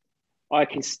adaptability. I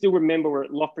can still remember we're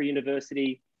at Loughborough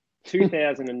University,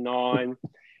 2009.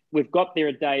 We've got there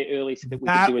a day early so that we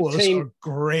could do a team. That was a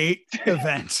great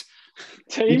event.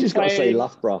 You just got to say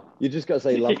Loughborough. You just got to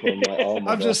say Loughborough. I'm like, oh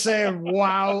my God. Just saying,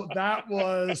 wow, that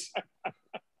was...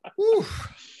 Whew.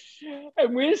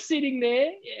 And we're sitting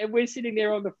there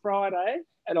on the Friday,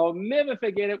 and I'll never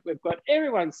forget it. We've got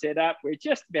everyone set up. We're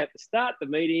just about to start the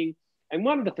meeting, And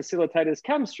one of the facilitators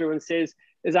comes through and says,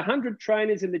 there's 100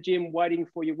 trainers in the gym waiting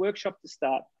for your workshop to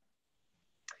start.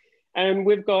 And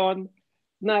we've gone,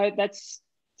 no, that's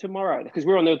tomorrow, because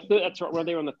we're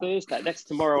there on the Thursday. That's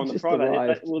tomorrow on the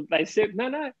Friday. They said,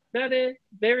 no,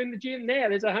 they're in the gym now.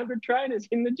 There's 100 trainers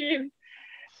in the gym.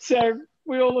 So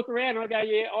we all look around and I go,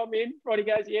 yeah, I'm in. Roddy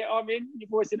goes, yeah, I'm in. You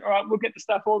boys said, all right, we'll get the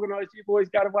stuff organised. You boys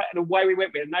go away. And away we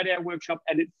went. We had an 8-hour workshop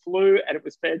and it flew and it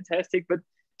was fantastic. But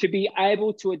to be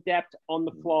able to adapt on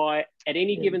the fly at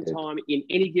any given time in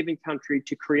any given country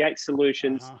to create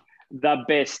solutions, the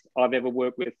best I've ever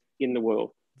worked with in the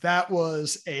world. That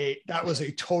was a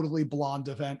totally blonde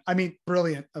event. I mean,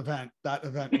 brilliant event. That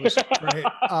event was great.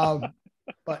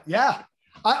 But yeah,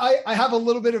 I have a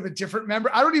little bit of a different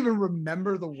memory. I don't even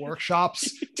remember the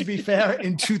workshops, to be fair,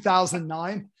 in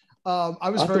 2009. I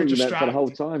was very distracted for the whole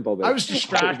time, Bobby. I was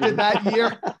distracted that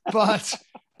year, but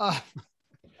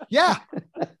yeah.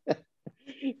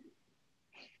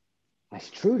 That's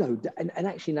true though. And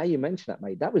actually now you mention that,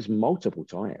 mate, that was multiple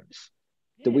times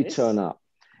that we turn up.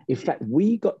 In fact,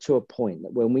 we got to a point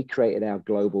that when we created our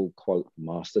global, quote,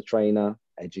 master trainer,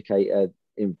 educator,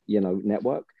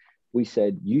 network, we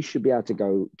said, you should be able to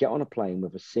go get on a plane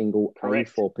with a single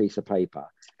A4 piece of paper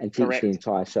and teach the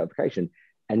entire certification.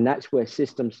 And that's where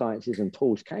system sciences and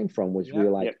tools came from, was we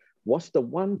were like, what's the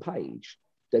one page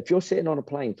that if you're sitting on a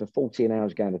plane for 14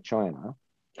 hours going to China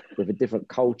with a different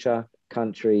culture,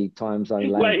 country, time zone,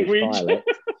 language, dialect,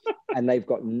 and they've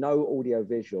got no audio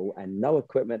visual and no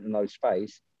equipment and no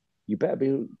space, you better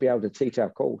be able to teach our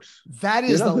course. That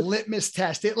is the litmus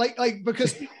test. It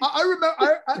because I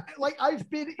remember, I've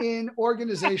been in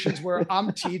organizations where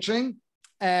I'm teaching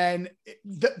and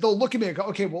they'll look at me and go,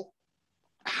 okay, well,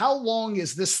 how long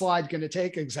is this slide going to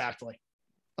take exactly? I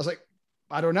was like,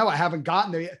 I don't know. I haven't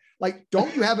gotten there yet. Like,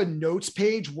 don't you have a notes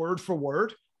page word for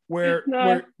word where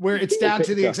it's down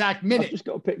to the exact minute? I've just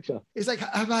got a picture. It's like,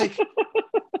 I'm like,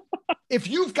 if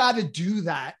you've got to do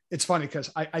that, it's funny because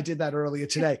I did that earlier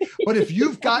today, but if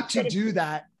you've got to do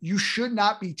that, you should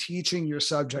not be teaching your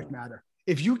subject matter.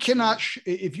 If you can't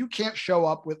show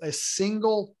up with a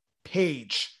single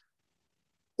page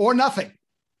or nothing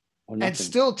and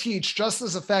still teach just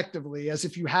as effectively as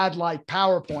if you had like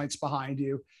PowerPoints behind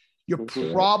you, you're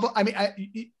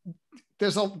probably,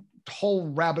 there's a whole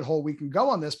rabbit hole we can go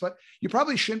on this, but you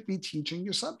probably shouldn't be teaching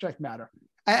your subject matter.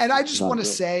 And I just want to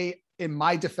say, in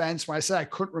my defense, when I said I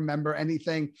couldn't remember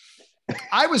anything,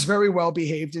 I was very well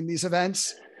behaved in these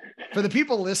events. For the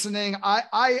people listening,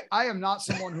 I am not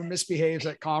someone who misbehaves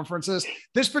at conferences.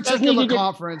 This particular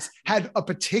conference had a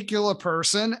particular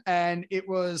person, and it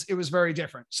was very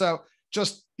different. So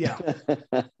just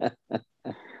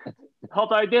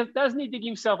Holto doesn't he dig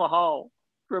himself a hole?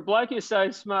 For a bloke who's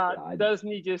so smart, doesn't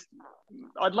he just?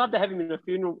 I'd love to have him in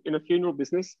a funeral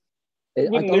business. I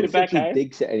don't think he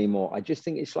digs it anymore. I just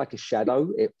think it's like a shadow.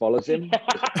 It follows him.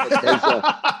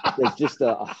 There's just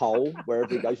a hole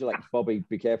wherever he goes. You're like, Bobby,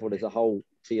 be careful. There's a hole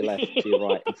to your left, to your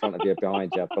right, in front of you,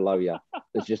 behind you, below you.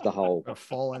 There's just a hole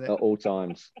at all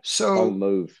times. So don't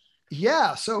move.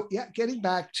 Yeah. So getting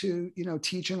back to,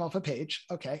 teaching off a page.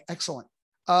 Okay. Excellent.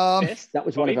 That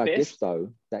was one of our gifts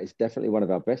though. That is definitely one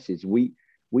of our best. Is we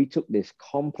took this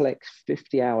complex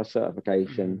 50-hour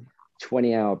certification,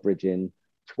 20-hour bridging,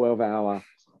 12-hour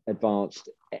advanced,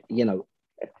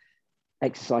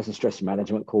 exercise and stress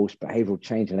management course, behavioral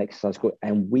change and exercise course,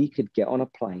 and we could get on a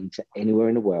plane to anywhere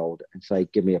in the world and say,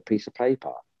 give me a piece of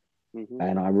paper.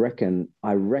 And I reckon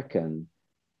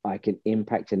I can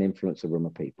impact and influence a room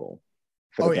of people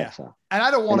for the better. And I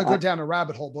don't want to go down a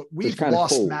rabbit hole, but we've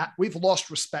lost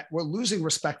respect. We're losing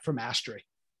respect for mastery.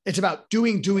 It's about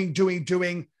doing.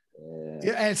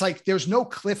 And it's like, there's no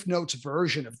Cliff Notes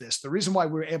version of this. The reason why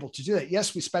we were able to do that,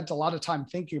 yes, we spent a lot of time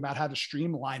thinking about how to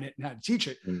streamline it and how to teach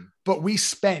it, but we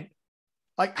spent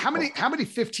like how many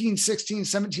 15, 16,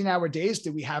 17-hour days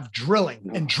did we have drilling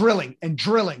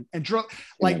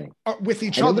like with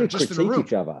each other, just in a room.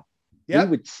 Each other. We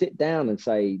would sit down and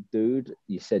say, dude,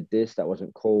 you said this, that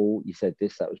wasn't cool. You said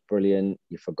this, that was brilliant.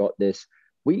 You forgot this.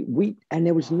 And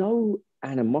there was no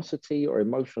animosity or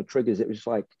emotional triggers. It was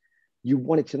like, you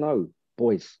wanted to know,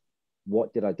 boys,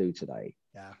 what did I do today?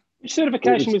 Yeah. Which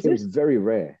certification was this? It was very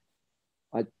rare.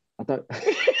 I don't.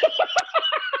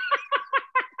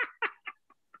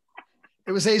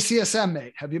 It was ACSM,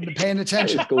 mate. Have you been paying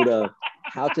attention? It's called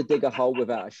How to Dig a Hole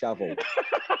Without a Shovel.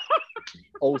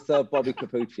 Author Bobby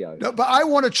Capuccio. No, but I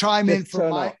want to chime in for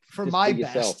my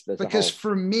best, because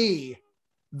for me,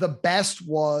 the best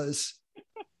was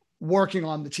working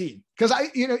on the team, because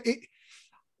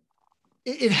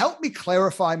it helped me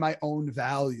clarify my own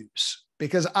values,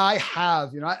 because I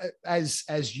have,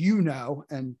 as you know,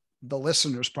 and the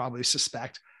listeners probably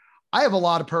suspect, I have a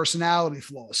lot of personality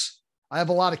flaws. I have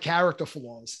a lot of character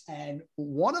flaws. And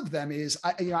one of them is,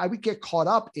 I would get caught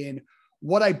up in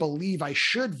what I believe I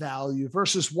should value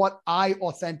versus what I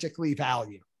authentically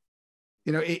value.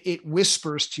 It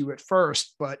whispers to you at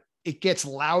first, but it gets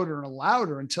louder and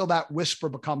louder until that whisper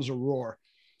becomes a roar.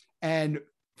 And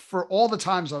for all the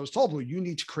times I was told, well, you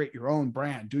need to create your own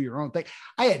brand, do your own thing,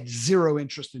 I had zero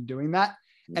interest in doing that.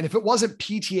 And if it wasn't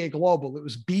PTA Global, it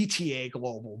was BTA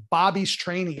Global, Bobby's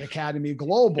Training Academy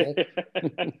Global.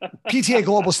 PTA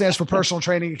Global stands for Personal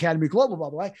Training Academy Global, by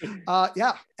the way.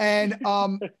 Yeah. And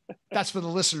that's for the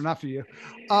listener, not for you.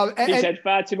 You had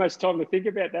far too much time to think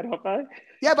about that, Hoppo.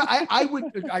 Yeah, but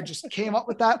I just came up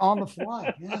with that on the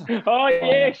fly. Yeah. Oh,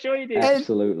 yeah, sure you did.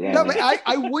 Absolutely. No, but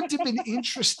I wouldn't have been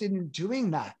interested in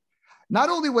doing that. Not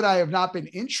only would I have not been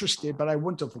interested, but I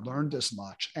wouldn't have learned as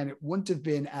much and it wouldn't have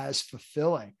been as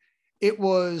fulfilling. It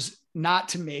was not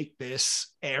to make this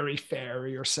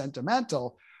airy-fairy or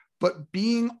sentimental, but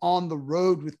being on the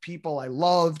road with people I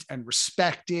loved and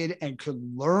respected and could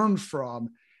learn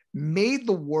from made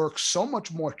the work so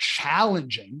much more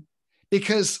challenging,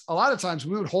 because a lot of times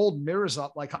we would hold mirrors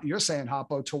up, like you're saying,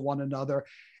 Hoppo, to one another.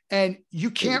 And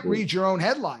you can't read your own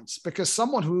headlines because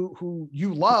someone who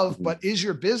you love, but is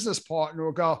your business partner,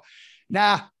 will go,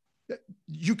 nah,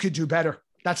 you could do better.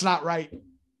 That's not right.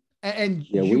 And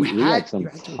yeah, we had some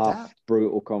tough,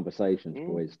 brutal conversations,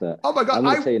 boys. That, oh my God, I'm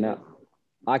going to tell you now,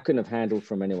 I couldn't have handled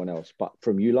from anyone else, but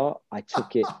from you lot, I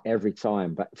took it every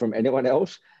time. But from anyone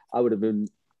else, I would have been,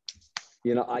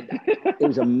 it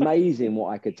was amazing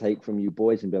what I could take from you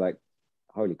boys and be like,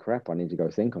 holy crap, I need to go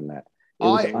think on that. It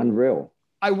was unreal.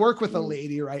 I work with a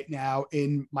lady right now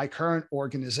in my current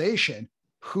organization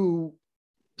who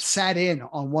sat in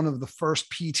on one of the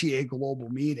first PTA Global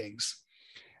meetings.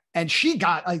 And she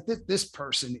got like, this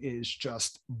person is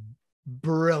just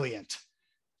brilliant.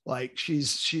 Like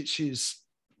she's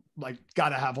like got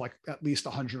to have like at least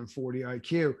 140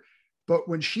 IQ. But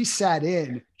when she sat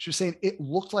in, she was saying it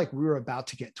looked like we were about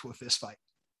to get to a fist fight.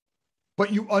 But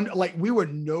we were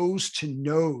nose to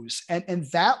nose. And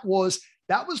that was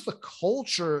the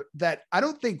culture that I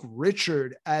don't think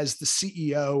Richard, as the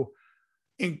CEO,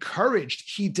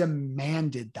 encouraged. He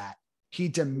demanded that. He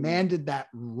demanded that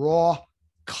raw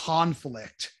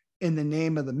conflict in the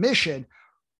name of the mission.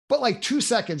 But like 2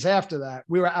 seconds after that,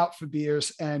 we were out for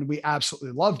beers and we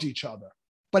absolutely loved each other.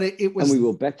 But it was, and we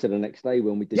were better the next day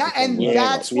when we did. Yeah, and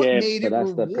that's what made it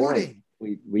rewarding.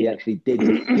 We actually did.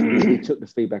 We took the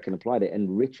feedback and applied it.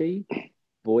 And Richie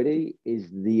Boydie is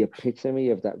the epitome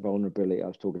of that vulnerability I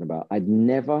was talking about. I'd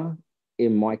never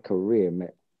in my career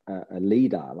met a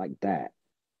leader like that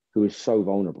who was so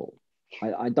vulnerable.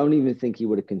 I don't even think he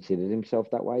would have considered himself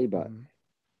that way, but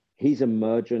his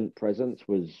emergent presence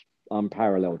was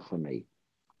unparalleled for me.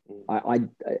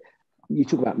 You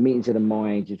talk about meetings of the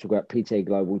mind, you talk about PTA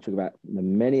Global, you talk about the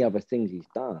many other things he's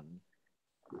done.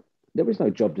 There was no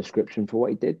job description for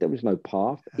what he did. There was no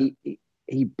path.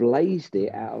 He blazed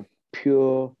it out of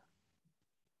pure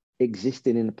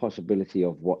existing in the possibility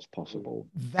of what's possible.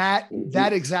 That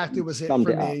exactly was it for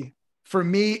me. For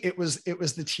me, it was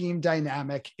the team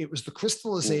dynamic. It was the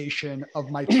crystallization of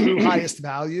my true highest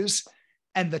values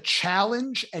and the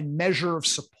challenge and measure of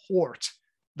support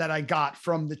that I got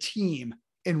from the team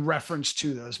in reference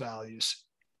to those values.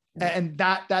 And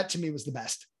that to me was the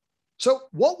best. So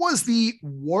what was the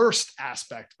worst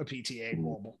aspect of PTA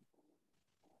Global?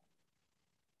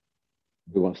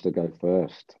 Who wants to go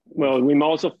first? Well, we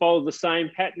might as well follow the same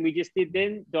pattern we just did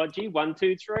then. Dodgy, 1,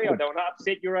 2, 3. I don't want to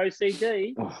upset your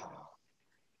OCD.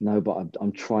 No, but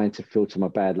I'm trying to filter my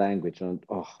bad language.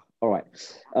 All right.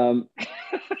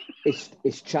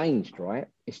 It's changed, right?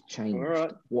 It's changed. All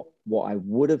right. What I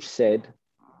would have said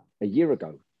a year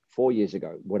ago, 4 years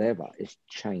ago, whatever, it's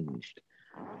changed.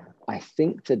 I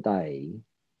think today,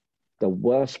 the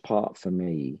worst part for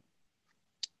me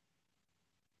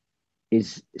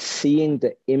is seeing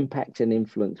the impact and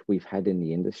influence we've had in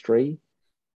the industry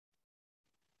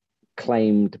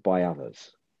claimed by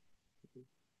others.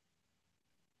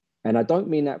 And I don't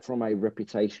mean that from a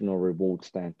reputation or reward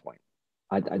standpoint.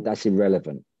 That's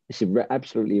irrelevant. It's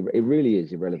it really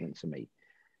is irrelevant to me.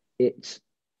 It's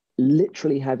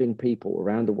literally having people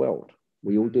around the world.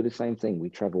 We all do the same thing. We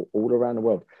travel all around the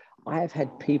world. I have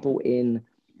had people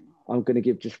I'm going to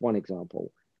give just one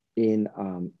example, in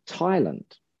Thailand,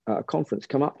 a conference,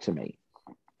 come up to me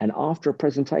and after a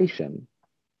presentation,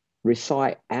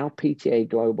 recite our PTA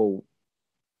Global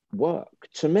work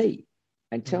to me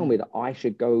and tell me that I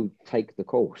should go take the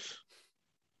course.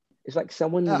 It's like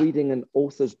someone reading an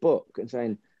author's book and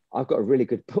saying, I've got a really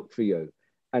good book for you,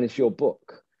 and it's your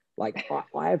book. Like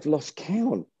I have lost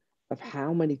count of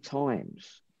how many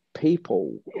times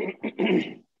people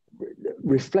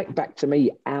reflect back to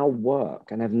me our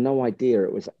work and have no idea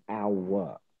it was our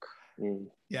work.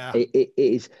 Yeah. It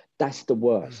is, that's the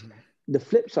worst. The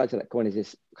flip side to that coin is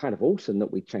it's kind of awesome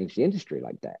that we changed the industry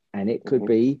like that. And it could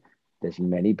be, there's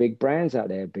many big brands out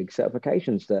there, big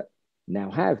certifications that now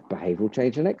have behavioral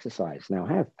change and exercise, now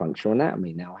have functional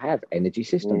anatomy, now have energy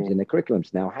systems in their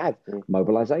curriculums, now have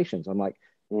mobilizations. I'm like,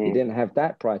 you didn't have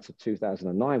that prior to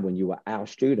 2009 when you were our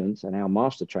students and our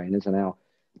master trainers and our,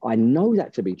 I know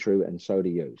that to be true, and so do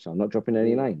you. So I'm not dropping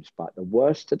any names, but the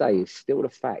worst today is still the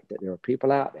fact that there are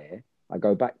people out there. I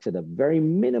go back to the very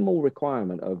minimal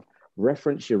requirement of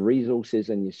reference your resources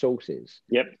and your sources.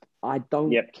 I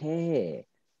don't care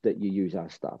that you use our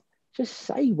stuff. Just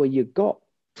say where you got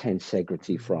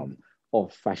tensegrity from or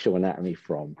fascial anatomy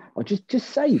from, or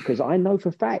just say, because I know for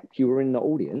a fact you were in the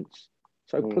audience.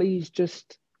 So please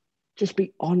just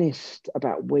be honest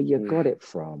about where you got it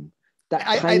from.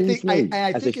 That pains me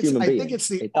as a human being. I think it's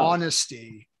the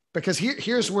honesty, because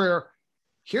here's where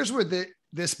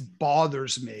this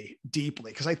bothers me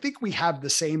deeply, because I think we have the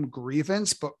same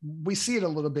grievance, but we see it a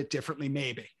little bit differently.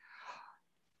 Maybe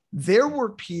there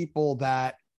were people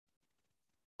that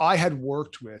I had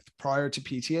worked with prior to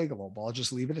PTA Global. I'll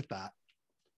just leave it at that.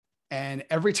 And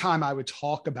every time I would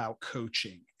talk about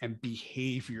coaching and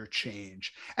behavior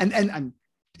change, and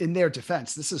in their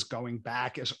defense, this is going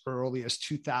back as early as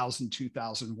 2000,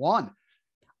 2001.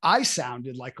 I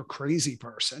sounded like a crazy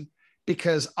person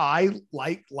because I,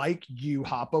 like you,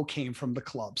 Hoppo, came from the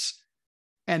clubs.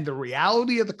 And the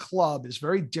reality of the club is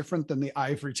very different than the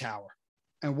ivory tower.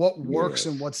 And what works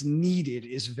and what's needed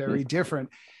is very different.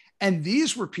 And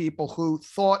these were people who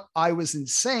thought I was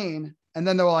insane. And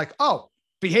then they were like, oh,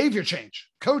 behavior change,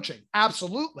 coaching,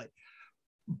 absolutely.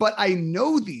 But I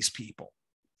know these people,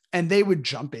 and they would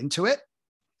jump into it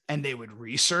and they would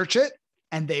research it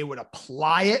and they would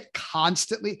apply it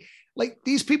constantly. Like,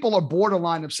 these people are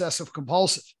borderline obsessive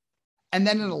compulsive. And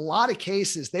then in a lot of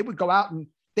cases, they would go out and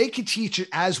they could teach it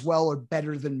as well or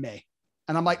better than me.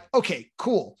 And I'm like, okay,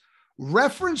 cool.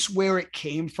 Reference where it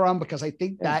came from, because I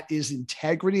think that is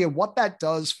integrity. And what that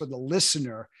does for the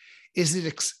listener is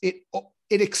it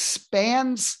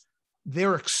expands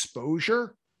their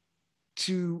exposure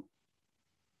to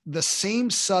the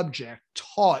same subject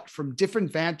taught from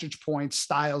different vantage points,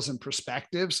 styles, and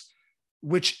perspectives,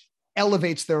 which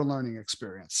elevates their learning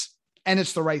experience. And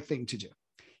it's the right thing to do.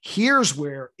 Here's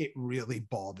where it really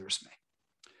bothers me.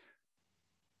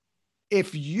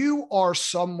 If you are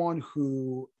someone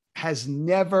who has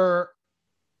never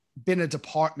been a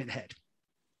department head,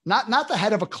 not the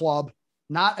head of a club,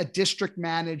 not a district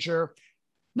manager,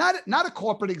 not a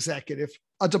corporate executive,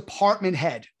 a department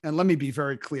head. And let me be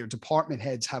very clear, department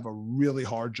heads have a really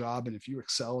hard job. And if you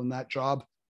excel in that job,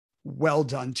 well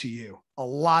done to you. A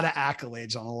lot of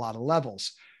accolades on a lot of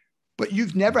levels, but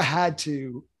you've never had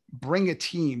to bring a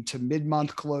team to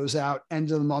mid-month closeout,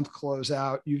 end of the month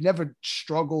closeout. You've never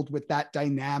struggled with that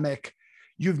dynamic.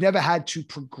 You've never had to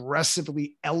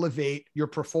progressively elevate your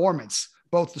performance,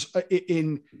 both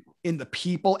in the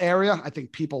people area. I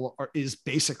think people is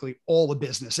basically all the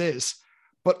business is,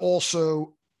 but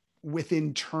also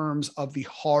within terms of the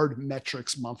hard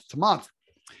metrics month to month.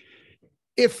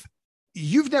 If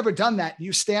you've never done that,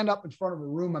 you stand up in front of a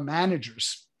room of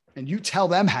managers and you tell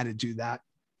them how to do that,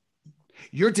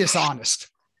 you're dishonest.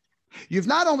 You've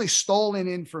not only stolen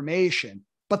information,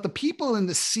 but the people in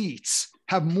the seats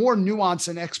have more nuance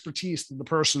and expertise than the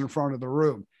person in front of the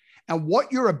room. And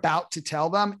what you're about to tell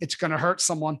them, it's going to hurt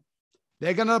someone.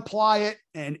 They're going to apply it,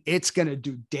 and it's going to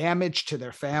do damage to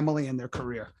their family and their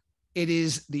career. It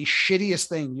is the shittiest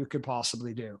thing you could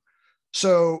possibly do.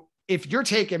 So if you're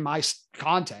taking my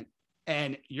content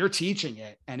and you're teaching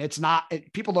it, and it's not,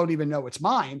 people don't even know it's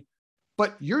mine,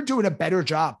 but you're doing a better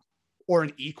job or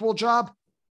an equal job,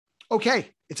 okay,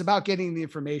 it's about getting the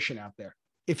information out there.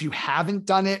 If you haven't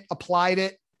done it, applied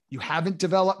it, you haven't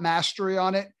developed mastery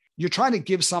on it, you're trying to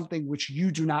give something which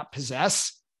you do not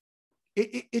possess,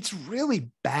 it's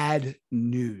really bad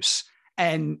news.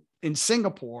 And in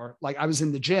Singapore, like, I was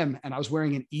in the gym and I was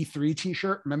wearing an E3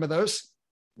 t-shirt. Remember those?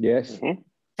 Yes. Mm-hmm.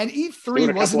 And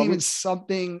E3 wasn't even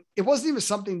something, it wasn't even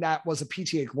something that was a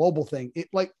PTA Global thing. It,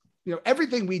 like, you know,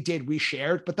 everything we did, we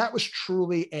shared, but that was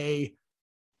truly a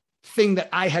thing that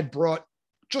I had brought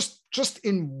just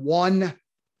in one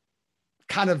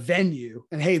kind of venue.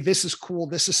 And hey, this is cool.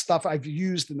 This is stuff I've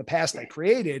used in the past, I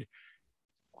created.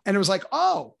 And it was like,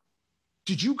 oh,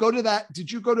 did you go to that?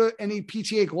 Did you go to any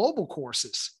PTA Global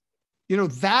courses? You know,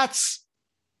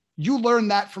 you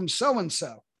learned that from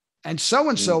so-and-so. And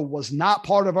so-and-so was not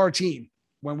part of our team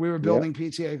when we were building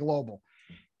PTA Global.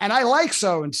 and I like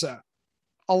so-and-so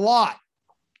a lot.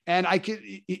 And I could,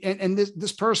 and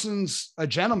this person's a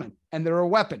gentleman and they're a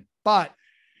weapon, but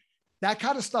that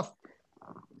kind of stuff,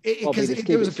 because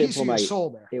there was a piece of your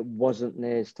soul there. It wasn't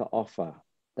theirs to offer.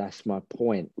 That's my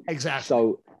point. Exactly.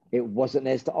 So it wasn't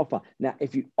theirs to offer. Now,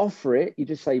 if you offer it, you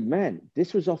just say, man,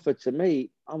 this was offered to me.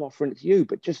 I'm offering it to you,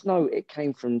 but just know it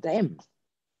came from them.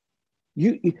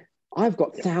 I've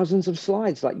got thousands of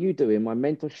slides like you do in my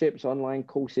mentorships, online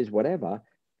courses, whatever,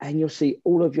 and you'll see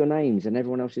all of your names and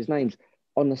everyone else's names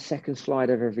on the second slide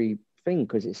of every thing,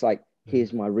 because it's like,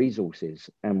 here's my resources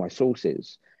and my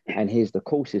sources, and here's the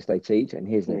courses they teach, and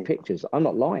here's their pictures. I'm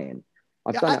not lying.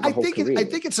 I've done that my whole career. I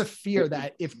think it's a fear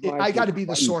that if I got to be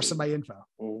the source of my info.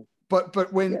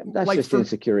 But when that's just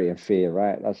insecurity and fear,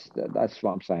 right? That's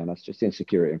what I'm saying. That's just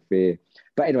insecurity and fear.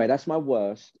 But anyway, that's my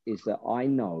worst, is that I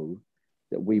know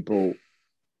that we brought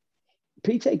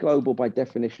PTA Global, by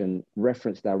definition,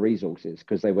 referenced our resources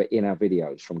because they were in our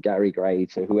videos, from Gary Gray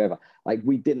to whoever. Like,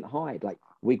 we didn't hide. Like,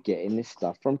 we're getting this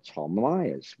stuff from Tom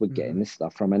Myers. We're getting this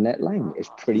stuff from Annette Lang.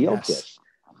 It's pretty obvious.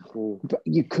 But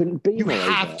you couldn't be more. You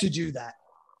have to do that.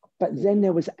 But then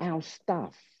there was our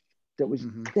stuff that was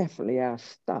definitely our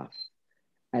stuff.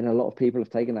 And a lot of people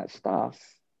have taken that stuff,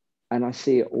 and I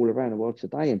see it all around the world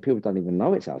today, and people don't even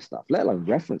know it's our stuff, let alone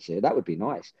reference it. That would be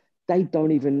nice. They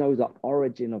don't even know the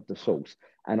origin of the source.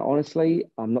 And honestly,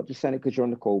 I'm not just saying it because you're on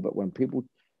the call, but when people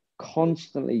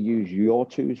constantly use your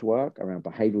two's work around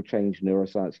behavioral change,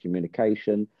 neuroscience,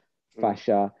 communication,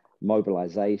 fascia,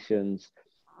 mobilizations,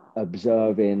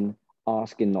 observing,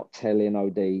 asking, not telling,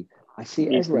 OD, I see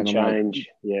it everywhere. Change.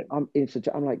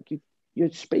 I'm like, you're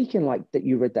speaking like that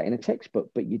you read that in a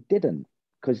textbook, but you didn't,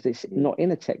 because it's not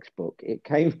in a textbook.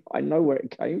 I know where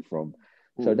it came from.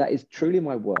 So that is truly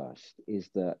my worst, is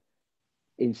that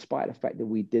in spite of the fact that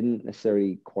we didn't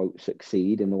necessarily, quote,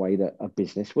 succeed in the way that a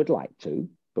business would like to,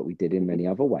 but we did in many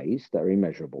other ways that are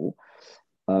immeasurable,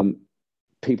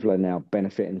 people are now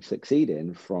benefiting and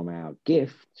succeeding from our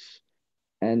gifts,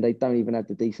 and they don't even have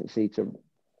the decency to,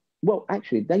 well,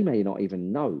 actually, they may not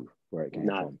even know where it came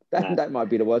from. That might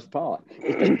be the worst part.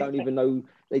 If they don't even know,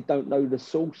 they don't know the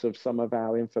source of some of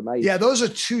our information. Yeah, those are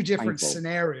two different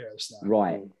scenarios, though.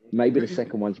 Right. Maybe the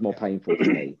second one's more painful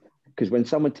to me. Because when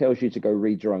someone tells you to go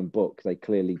read your own book, they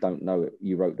clearly don't know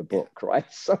you wrote the book, right?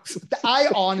 So I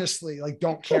honestly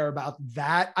don't care about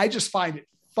that. I just find it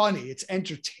funny. It's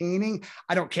entertaining.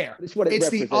 I don't care. It's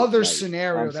the other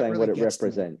scenario I'm saying what it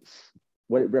represents.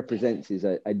 What it represents is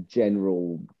a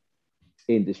general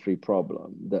industry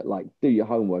problem that, like, do your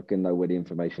homework and know where the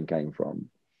information came from.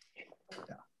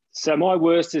 Yeah. So my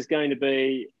worst is going to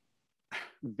be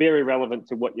very relevant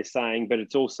to what you're saying, but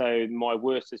it's also, my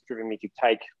worst has driven me to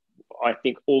take, I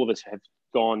think all of us have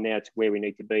gone now to where we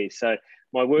need to be. So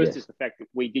my worst is the fact that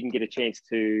we didn't get a chance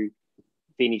to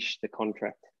finish the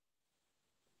contract.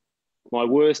 My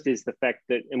worst is the fact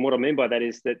that, and what I mean by that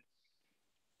is that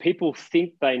people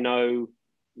think they know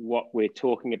what we're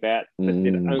talking about, but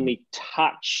they've only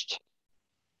touched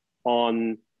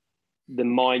on the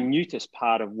minutest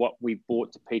part of what we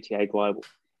brought to PTA Global.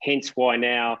 Hence why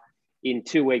now, in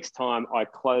 2 weeks' time, I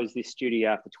closed this studio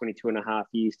after 22 and a half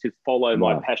years to follow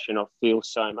my passion of Feel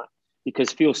Soma.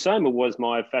 Because Feel Soma was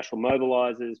my fascial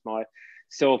mobilizers, my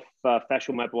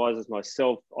self-fascial mobilizers, my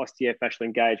self-osteofascial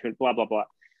engagement, blah, blah, blah.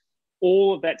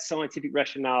 All of that scientific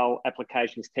rationale,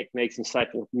 applications, techniques, and so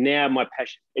forth. Now my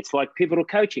passion. It's like pivotal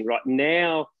coaching, right?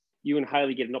 Now you and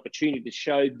Haley get an opportunity to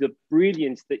show the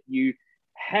brilliance that you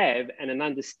have and an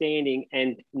understanding,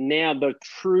 and now the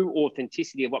true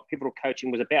authenticity of what pivotal coaching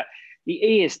was about. The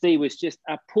ESD was just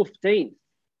a 15th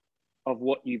of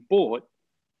what you brought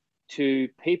to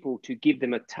people to give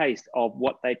them a taste of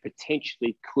what they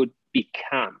potentially could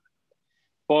become.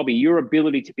 Bobby, your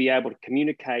ability to be able to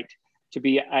communicate, to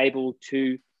be able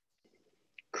to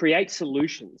create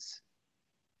solutions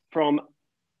from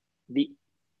the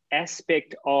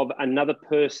aspect of another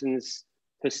person's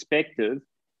perspective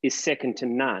is second to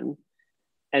none,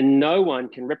 and no one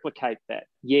can replicate that.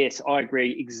 Yes, I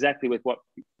agree exactly with what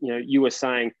you were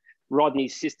saying.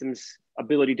 Rodney's systems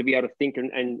ability to be able to think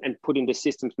and put into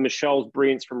systems, Michelle's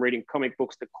brilliance from reading comic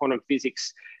books to quantum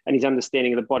physics and his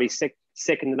understanding of the body,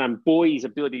 second to none. Boy's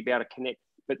ability to be able to connect,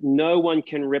 but no one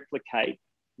can replicate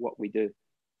what we do.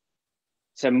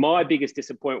 So my biggest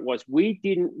disappointment was we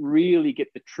didn't really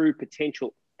get the true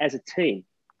potential as a team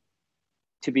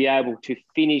to be able to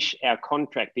finish our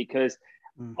contract, because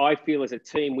I feel as a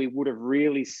team, we would have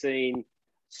really seen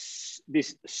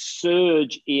this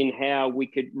surge in how we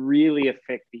could really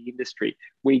affect the industry.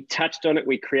 We touched on it,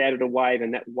 we created a wave,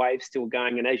 and that wave's still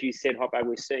going. And as you said, Hoppo,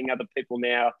 we're seeing other people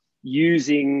now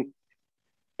using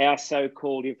our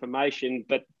so-called information,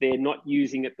 but they're not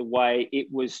using it the way it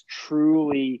was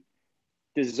truly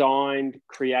designed,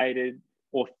 created,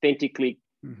 authentically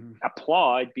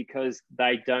applied, because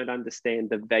they don't understand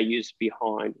the values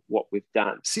behind what we've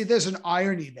done. See, there's an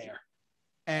irony there.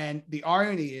 And the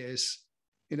irony is,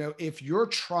 if you're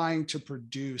trying to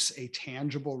produce a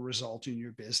tangible result in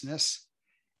your business,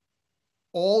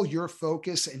 all your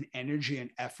focus and energy and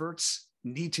efforts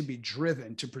need to be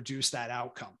driven to produce that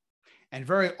outcome. And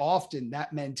very often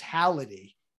that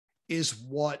mentality is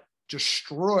what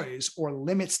destroys or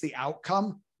limits the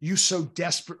outcome you so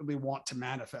desperately want to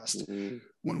manifest.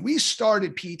 When we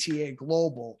started PTA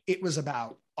Global, it was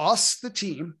about us, the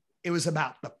team. It was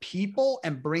about the people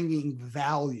and bringing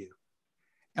value.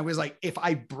 And it was like, if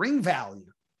I bring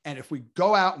value and if we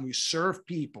go out and we serve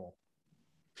people,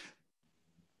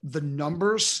 the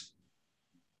numbers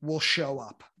will show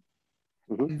up.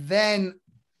 And then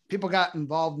people got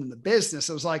involved in the business.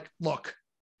 It was like, look,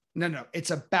 no, it's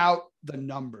about the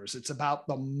numbers. It's about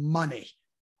the money.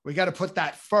 We got to put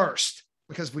that first,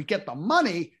 because if we get the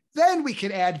money, then we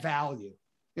can add value.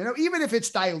 Even if it's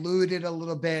diluted a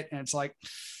little bit. And it's like,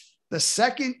 the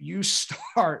second you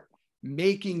start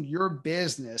making your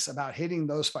business about hitting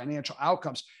those financial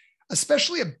outcomes,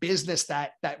 especially a business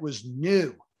that was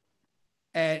new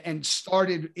and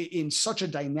started in such a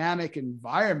dynamic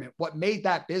environment, what made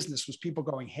that business was people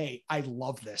going, hey, I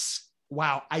love this.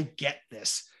 Wow, I get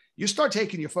this. You start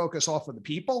taking your focus off of the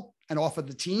people and off of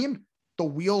the team, the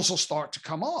wheels will start to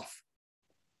come off.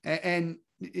 And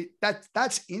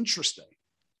that's interesting.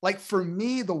 Like, for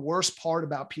me, the worst part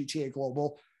about PTA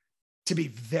Global, to be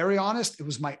very honest, it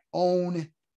was my own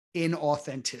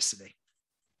inauthenticity.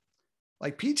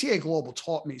 Like, PTA Global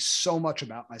taught me so much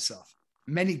about myself,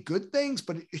 many good things,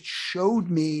 but it showed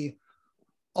me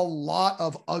a lot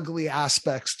of ugly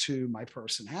aspects to my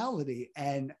personality.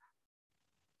 And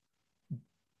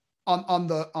on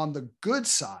the good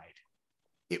side,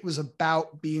 it was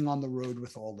about being on the road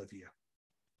with all of you.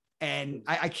 And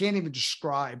I can't even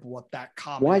describe what that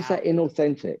comment. Why is that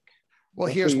inauthentic? Well,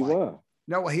 That's here's who you why. were.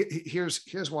 No, well, here's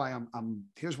why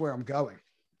here's where I'm going.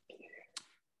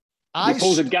 You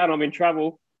pulled a gun, I'm in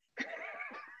trouble.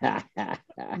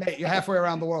 Mate, you're halfway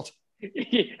around the world.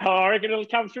 I reckon it'll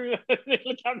come through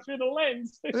the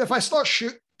lens. If I start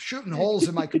shooting holes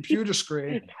in my computer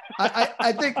screen,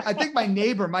 I think my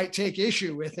neighbor might take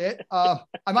issue with it. I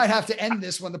might have to end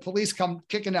this when the police come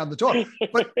kicking down the door.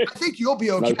 But I think you'll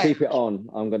be okay. No, keep it on.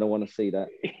 I'm going to want to see that.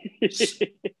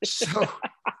 So,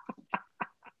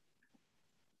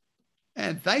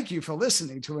 and thank you for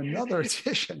listening to another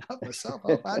edition of the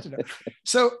Self-Help Agenda.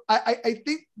 So I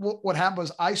think what happened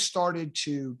was, I started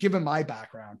to, given my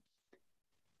background,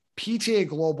 PTA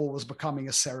Global was becoming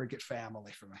a surrogate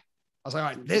family for me. I was like, all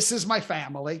right, this is my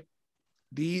family.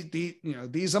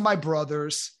 These are my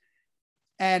brothers.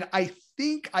 And I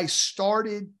think I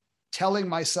started telling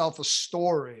myself a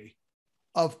story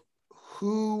of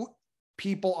who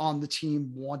people on the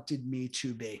team wanted me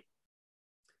to be.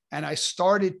 And I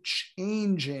started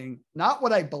changing, not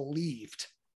what I believed,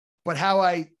 but how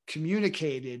I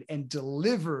communicated and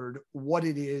delivered what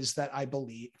it is that I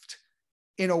believed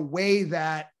in a way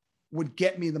that would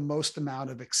get me the most amount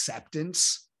of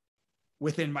acceptance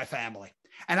within my family.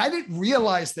 And I didn't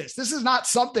realize this. This is not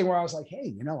something where I was like,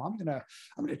 hey, I'm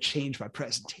gonna change my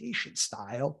presentation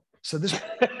style. So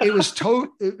it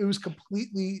was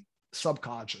completely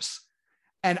subconscious.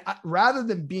 And rather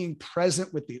than being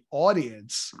present with the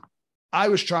audience, I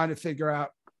was trying to figure out,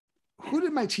 who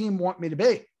did my team want me to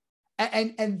be?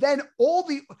 And then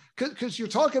because you're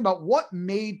talking about what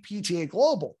made PTA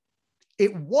Global.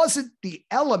 It wasn't the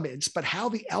elements, but how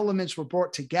the elements were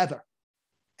brought together.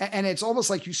 And it's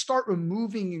almost like you start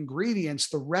removing ingredients,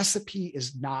 the recipe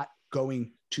is not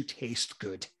going to taste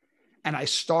good. And I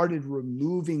started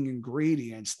removing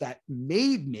ingredients that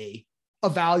made me a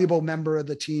valuable member of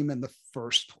the team in the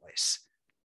first place.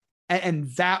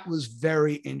 And that was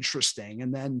very interesting.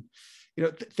 And then,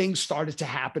 things started to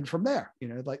happen from there.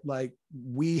 Like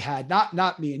we had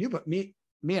not me and you, but me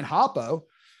and Hoppo,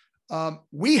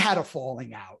 we had a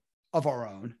falling out of our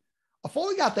own, a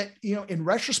falling out that, in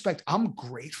retrospect, I'm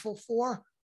grateful for,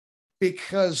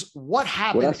 because what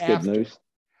happened that's after. Good news.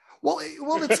 Well,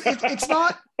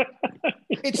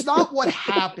 it's not what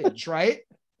happens, right?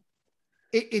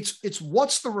 It's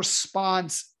what's the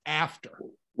response after.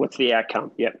 What's the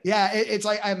outcome? Yep. Yeah. It's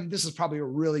like, this is probably a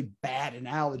really bad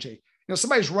analogy.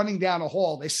 Somebody's running down a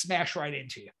hall, they smash right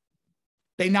into you.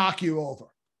 They knock you over.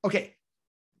 Okay.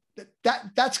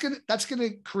 That's going to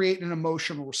create an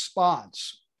emotional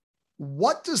response.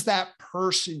 What does that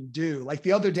person do? Like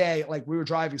the other day, like we were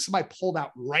driving, somebody pulled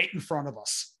out right in front of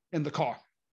us in the car.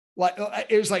 Like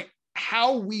it was like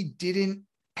how we didn't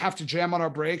have to jam on our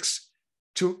brakes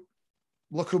to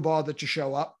look who bothered to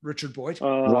show up, Richard Boyd.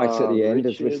 Right at the end,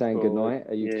 as we're Richard saying Boyd. goodnight.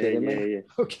 Are you kidding me? Yeah.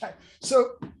 Okay.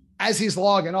 So as he's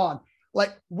logging on,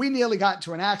 like we nearly got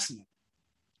into an accident.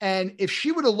 And if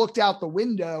she would have looked out the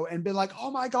window and been like, oh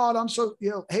my God, I'm so,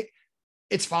 hey,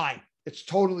 it's fine. It's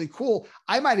totally cool.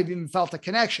 I might have even felt a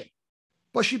connection,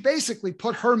 but she basically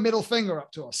put her middle finger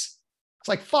up to us. It's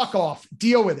like, fuck off,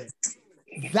 deal with it.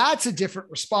 That's a different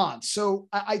response. So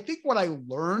I think what I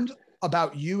learned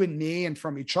about you and me and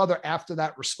from each other after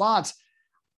that response,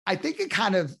 I think it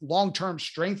kind of long-term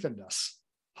strengthened us,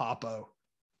 Hoppo.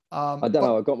 I don't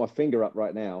know. I've got my finger up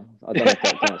right now. I don't know if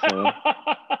that counts.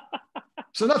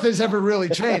 So nothing's ever really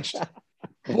changed.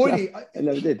 Boydie, I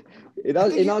never did. In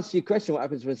answer to your question, what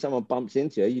happens when someone bumps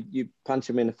into you? You punch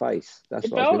them in the face. That's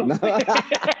what I was doing.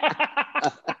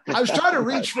 I was trying to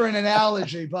reach for an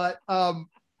analogy, but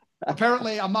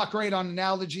apparently I'm not great on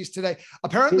analogies today.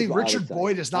 Apparently Richard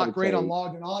Boyd is not great on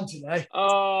logging on today.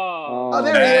 Oh,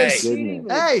 there he is.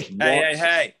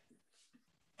 Hey.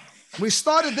 We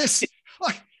started this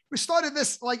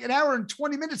like an hour and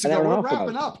 20 minutes ago. We're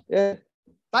wrapping up. Yeah.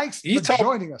 Thanks for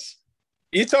joining us.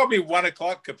 You told me 1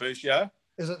 o'clock, Capuccio.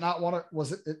 Is it not one?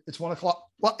 Was it? It's 1 o'clock.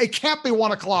 Well, it can't be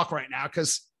 1 o'clock right now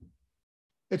because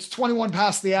it's 21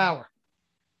 past the hour.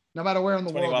 No matter where in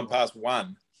the 21 world. 21 past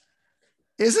 1.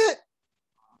 Is it?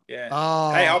 Yeah.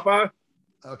 Oh. Hey, Hoppo.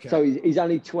 Okay. So he's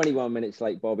only 21 minutes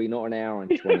late, Bobby, not an hour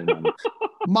and 21.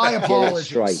 My apologies.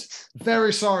 Straight.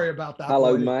 Very sorry about that.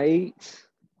 Hello, Boydie. mate.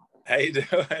 How you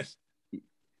doing?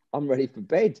 I'm ready for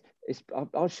bed.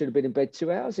 I should have been in bed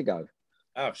 2 hours ago.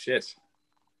 Oh shit.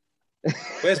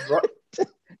 Where's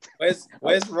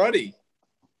Roddy?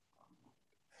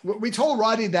 We told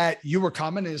Roddy that you were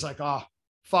coming, and he's like, "Oh,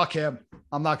 fuck him.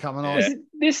 I'm not coming on."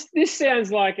 This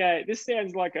sounds like a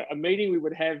meeting we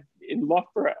would have in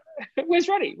Loughborough. Where's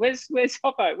Roddy? Where's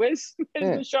Hoppo? Where's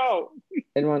Michelle?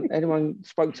 Anyone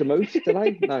spoke to Moose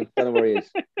today? No, don't know where he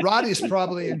is. Roddy's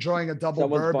probably enjoying a double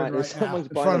bourbon right now in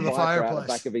front of the fireplace. Out the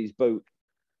back of his boot.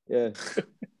 Yeah.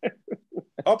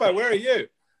 Hoppo, where are you?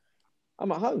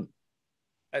 I'm at home.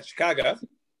 At Chicago?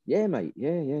 Yeah, mate.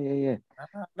 Yeah.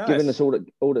 Nice. Given us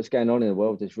all that's going on in the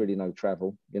world, there's really no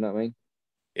travel. You know what I mean?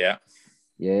 Yeah.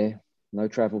 Yeah. No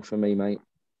travel for me, mate.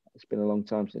 It's been a long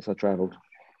time since I traveled.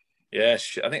 Yeah.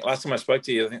 I think last time I spoke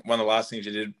to you, I think one of the last things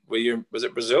you did, was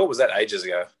it Brazil? Was that ages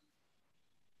ago?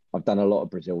 I've done a lot of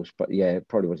Brazils, but yeah, it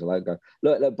probably was a lot ago.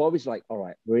 Look, Bobby's like, all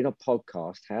right, we're in a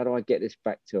podcast. How do I get this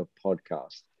back to a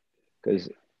podcast? Because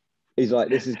he's like,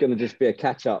 this is going to just be a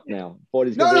catch up now.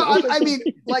 I mean,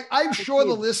 like, I'm sure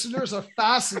the listeners are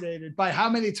fascinated by how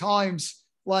many times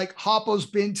like Hoppo's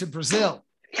been to Brazil.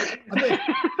 I mean,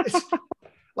 it's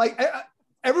like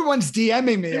everyone's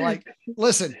DMing me like,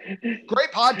 listen,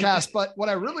 great podcast, but what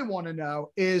I really want to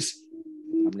know is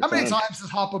how many times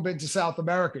has Hoppo been to South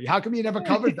America? How come you never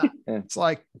covered that? Yeah. It's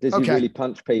like, does he really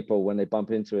punch people when they bump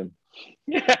into him?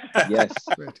 Yes.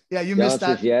 Yeah, you missed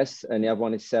that. Yes, and the other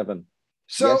one is 7.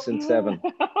 So, yes, and 7.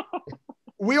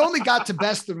 We only got to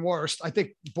best and worst. I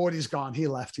think Boydie's gone. He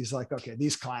left. He's like, okay,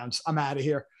 these clowns, I'm out of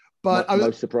here. But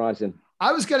most surprising.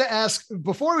 I was going to ask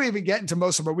before we even get into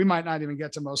most of it. We might not even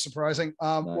get to most surprising.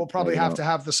 We'll probably have to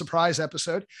have the surprise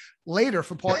episode later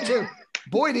for part 2.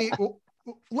 Boydie,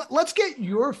 let's get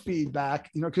your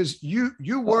feedback. Because you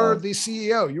were the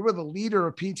CEO, you were the leader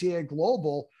of PTA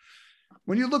Global.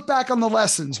 When you look back on the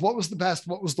lessons, what was the best?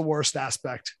 What was the worst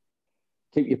aspect?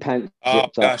 Keep your pants. Oh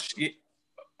gosh,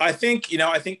 I think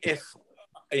if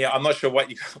I'm not sure what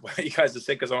you guys have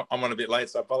said because I'm on a bit late,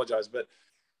 so I apologize. But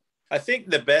I think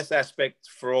the best aspect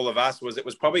for all of us was it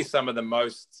was probably some of the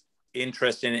most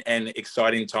interesting and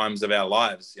exciting times of our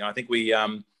lives. I think we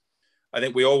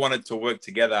all wanted to work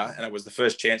together, and it was the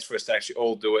first chance for us to actually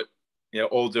all do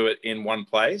it in one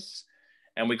place.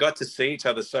 And we got to see each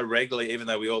other so regularly, even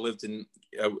though we all lived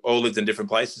in different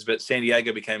places. But San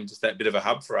Diego became just that bit of a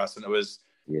hub for us, and it was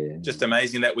just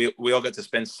amazing that we all got to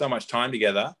spend so much time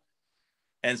together.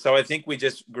 And so I think we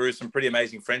just grew some pretty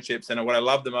amazing friendships. And what I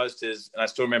love the most is, and I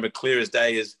still remember clear as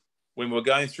day, is when we were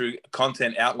going through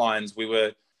content outlines, we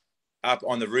were up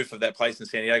on the roof of that place in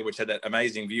San Diego, which had that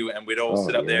amazing view, and we'd all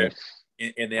sit up there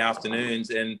in the afternoons.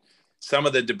 And some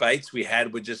of the debates we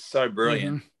had were just so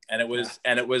brilliant. Mm-hmm.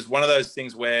 And it was one of those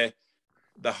things where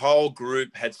the whole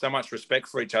group had so much respect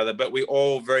for each other, but we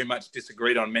all very much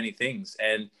disagreed on many things.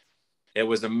 And it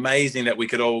was amazing that we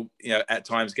could all, at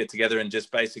times get together and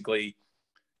just basically,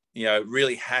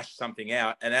 really hash something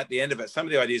out. And at the end of it, some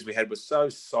of the ideas we had were so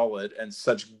solid and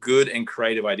such good and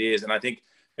creative ideas. And I think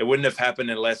it wouldn't have happened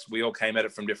unless we all came at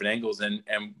it from different angles.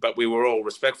 But we were all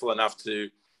respectful enough to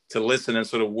listen and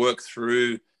sort of work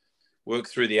through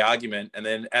the argument. And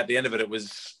then at the end of it,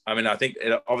 I think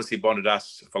it obviously bonded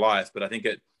us for life, but I think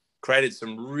it created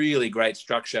some really great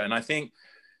structure. And I think,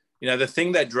 the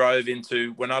thing that drove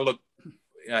into, when I look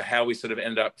how we sort of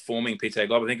ended up forming PTA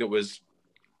Global, I think it was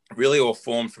really all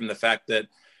formed from the fact that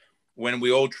when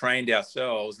we all trained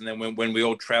ourselves, and then when we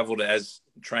all traveled as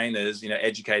trainers,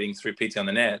 educating through PT on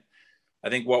the Net, I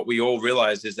think what we all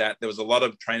realized is that there was a lot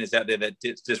of trainers out there that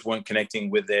just weren't connecting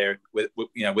with the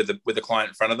client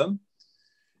in front of them.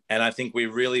 And I think we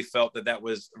really felt that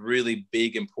was a really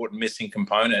big, important missing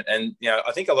component. And,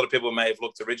 I think a lot of people may have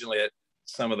looked originally at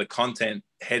some of the content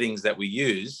headings that we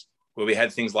use, where we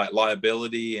had things like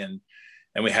liability and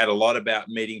we had a lot about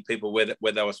meeting people where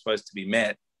they were supposed to be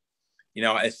met.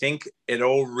 I think it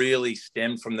all really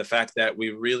stemmed from the fact that we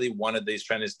really wanted these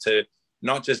trainers to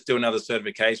not just do another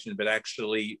certification, but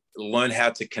actually learn how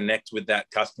to connect with that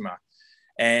customer.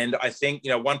 And I think,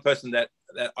 one person that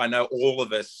I know all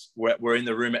of us were in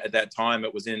the room at that time,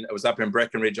 it was up in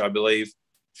Breckenridge, I believe,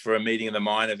 for a meeting of the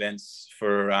mine events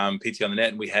for PT on the Net.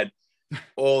 And we had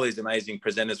all these amazing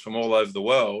presenters from all over the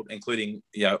world, including,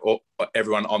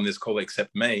 everyone on this call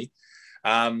except me.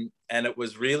 And it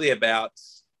was really about,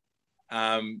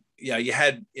 you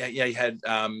had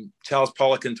Charles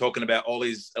Poliquin talking about all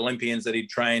these Olympians that he'd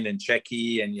trained in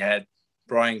Czechia, and you had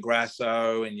Brian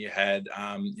Grasso, and you had,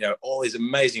 all these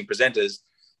amazing presenters.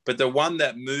 But the one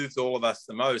that moved all of us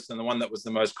the most, and the one that was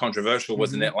the most controversial,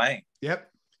 was Annette Lang.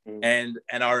 Yep. And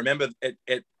I remember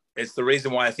it's the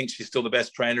reason why I think she's still the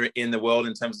best trainer in the world,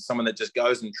 in terms of someone that just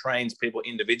goes and trains people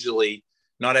individually,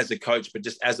 not as a coach, but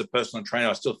just as a personal trainer.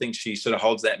 I still think she sort of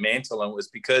holds that mantle. And it was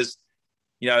because,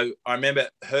 I remember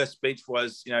her speech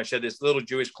was, she had this little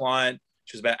Jewish client.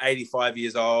 She was about 85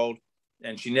 years old,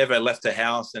 and she never left her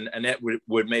house. And Annette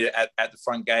would meet her at the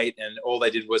front gate. And all they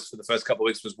did was, for the first couple of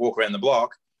weeks, was walk around the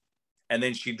block. And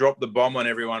then she dropped the bomb on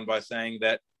everyone by saying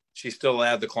that she still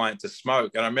allowed the client to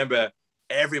smoke. And I remember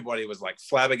everybody was like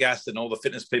flabbergasted, and all the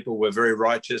fitness people were very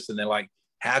righteous. And they're like,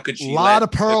 how could she? A lot of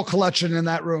pearl collection in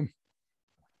that room.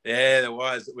 Yeah, there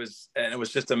was. It was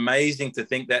just amazing to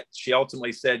think that she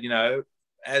ultimately said,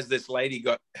 as this lady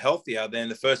got healthier, then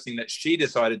the first thing that she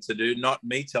decided to do, not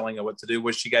me telling her what to do,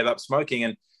 was she gave up smoking.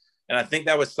 And I think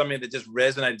that was something that just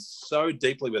resonated so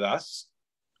deeply with us,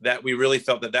 that we really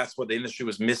felt that that's what the industry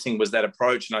was missing, was that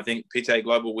approach. And I think PTA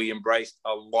Global, we embraced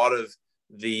a lot of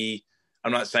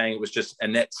I'm not saying it was just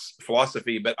Annette's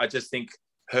philosophy, but I just think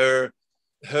her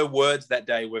words that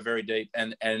day were very deep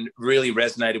and really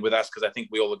resonated with us, because I think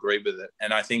we all agreed with it.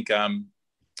 And I think,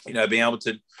 being able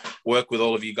to work with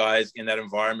all of you guys in that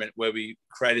environment where we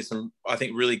created some, I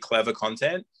think, really clever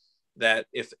content, that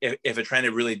if a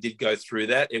trainer really did go through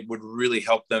that, it would really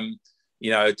help them,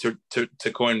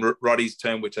 to coin Roddy's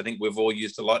term, which I think we've all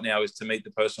used a lot now, is to meet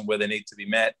the person where they need to be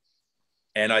met.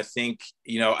 And I think,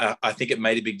 I think it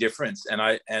made a big difference. And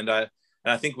I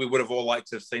think we would have all liked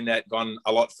to have seen that gone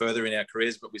a lot further in our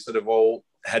careers, but we sort of all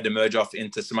had to merge off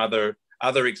into some other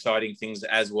exciting things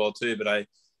as well too. But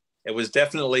it was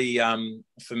definitely,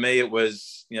 for me, it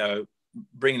was,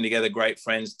 bringing together great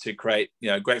friends to create,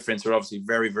 great friends who are obviously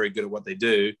very, very good at what they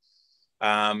do.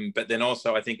 But then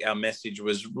also, I think our message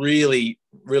was really,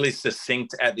 really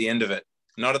succinct at the end of it,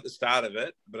 not at the start of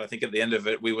it, but I think at the end of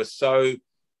it, we were so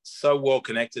well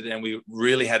connected, and we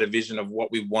really had a vision of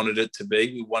what we wanted it to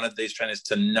be. We wanted these trainers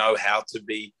to know how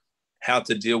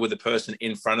to deal with the person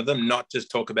in front of them, not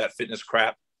just talk about fitness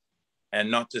crap, and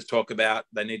not just talk about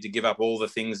they need to give up all the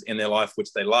things in their life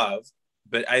which they love,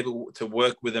 but able to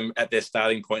work with them at their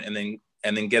starting point, and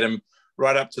then get them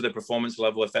right up to the performance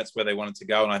level if that's where they wanted to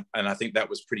go. And I think that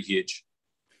was pretty huge.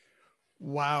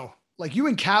 Wow. Like, you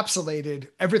encapsulated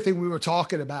everything we were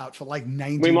talking about for like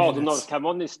 90 minutes. We might have not come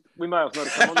on this. We may have not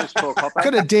come on this talk.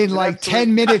 Could have did like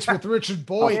 10 minutes with Richard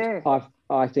Boyd.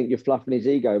 I think you're fluffing his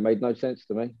ego. It made no sense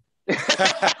to me.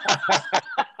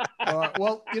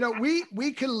 Well,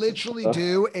 we could literally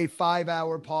do a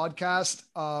 5-hour podcast.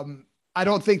 I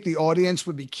don't think the audience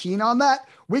would be keen on that.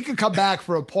 We could come back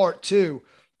for a part 2,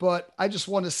 but I just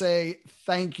want to say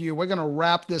thank you. We're going to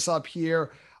wrap this up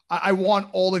here. I want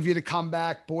all of you to come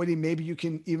back. Boydie, maybe you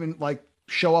can even like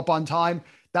show up on time.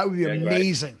 That would be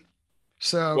amazing. Great.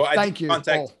 So thank you.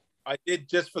 I did,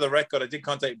 just for the record, I did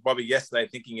contact Bobby yesterday,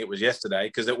 thinking it was yesterday,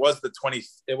 because it was the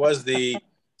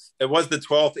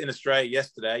 12th in Australia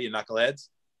yesterday, you knuckleheads.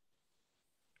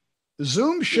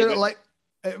 Zoom should have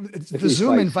the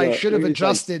Zoom invite should have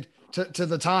adjusted to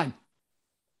the time.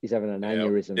 He's having an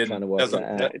aneurysm trying to work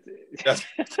that out.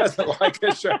 Doesn't like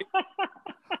it, straight.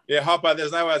 Yeah, Hopper,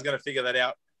 there's no way I was going to figure that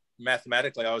out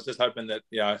mathematically. I was just hoping that,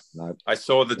 I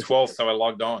saw the 12th, so I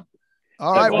logged on.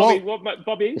 All right. Bobby, Well,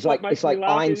 Bobby, it's like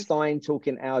Einstein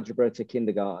talking algebra to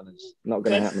kindergartners. Not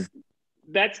going to happen.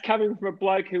 That's coming from a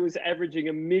bloke who was averaging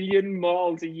 1 million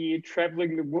miles a year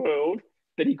traveling the world,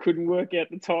 that he couldn't work out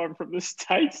the time from the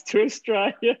States to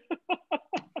Australia.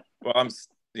 Well, I'm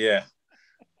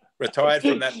retired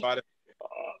from that side of.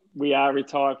 We are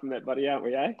retired from that, buddy, aren't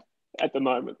we, eh? At the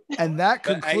moment. And that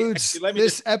concludes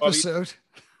this episode.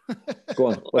 Go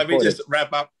on. Let me just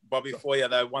wrap up, Bobby, for you,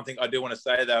 though. One thing I do want to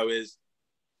say, though, is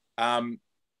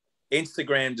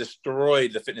Instagram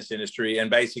destroyed the fitness industry and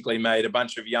basically made a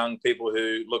bunch of young people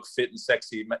who look fit and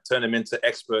sexy, turn them into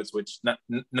experts, which none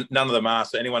of them are.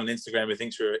 So anyone on Instagram who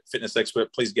thinks you're a fitness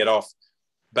expert, please get off.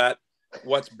 But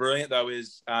what's brilliant, though,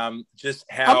 is just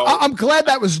how... I'm glad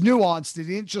that was nuanced. He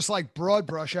didn't just like broad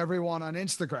brush everyone on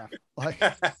Instagram. Like,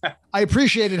 I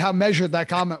appreciated how measured that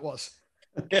comment was.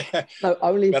 No,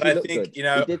 only if you look good. You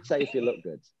know, he did say if you look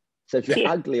good. So if you're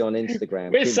ugly on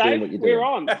Instagram, we're keep safe. doing what you're doing. We're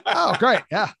on. Oh, great.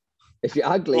 Yeah. If you're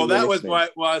ugly, well, that was my.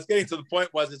 Well, I was getting to the point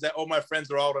is that all my friends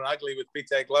are old and ugly with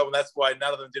PTA Global, and that's why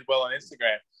none of them did well on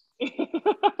Instagram.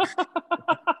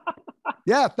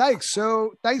 Yeah, thanks.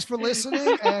 So thanks for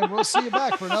listening, and we'll see you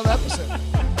back for another episode.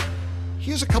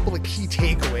 Here's a couple of key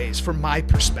takeaways from my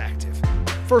perspective.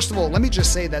 First of all, let me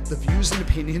just say that the views and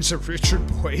opinions of Richard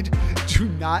Boyd do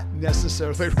not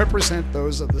necessarily represent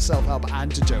those of the Self-Help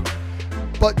Antidote.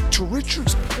 But to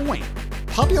Richard's point,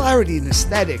 popularity and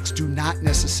aesthetics do not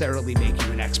necessarily make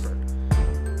you an expert.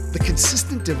 The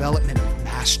consistent development of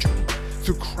mastery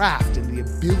through craft and the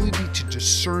ability to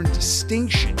discern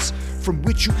distinctions from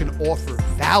which you can offer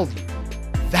value,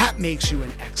 that makes you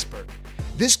an expert.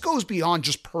 This goes beyond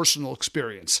just personal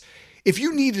experience. If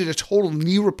you needed a total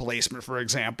knee replacement, for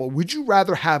example, would you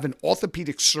rather have an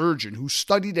orthopedic surgeon who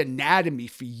studied anatomy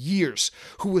for years,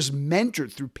 who was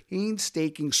mentored through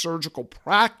painstaking surgical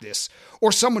practice,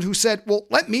 or someone who said, well,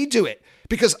 let me do it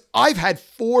because I've had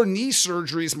 4 knee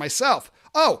surgeries myself.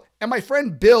 Oh, and my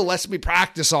friend Bill lets me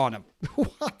practice on him.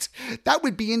 What? That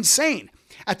would be insane.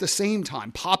 At the same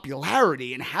time,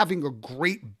 popularity and having a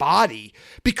great body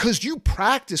because you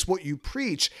practice what you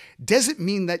preach doesn't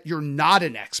mean that you're not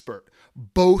an expert.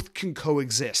 Both can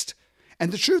coexist.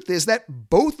 And the truth is that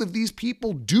both of these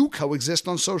people do coexist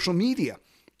on social media.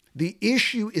 The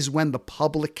issue is when the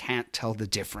public can't tell the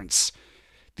difference.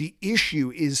 The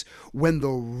issue is when the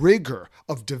rigor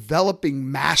of developing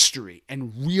mastery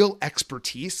and real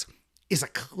expertise is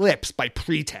eclipsed by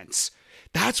pretense.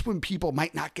 That's when people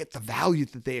might not get the value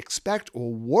that they expect,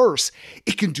 or worse,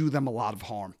 it can do them a lot of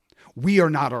harm. We are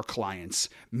not our clients.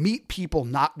 Meet people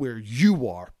not where you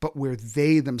are, but where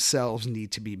they themselves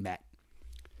need to be met.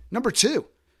 Number 2,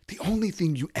 the only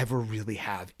thing you ever really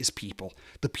have is people.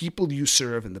 The people you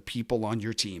serve and the people on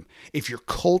your team. If your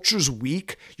culture's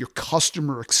weak, your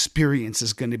customer experience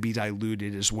is going to be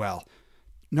diluted as well.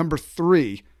 Number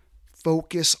 3,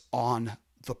 focus on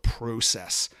the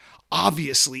process.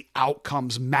 Obviously,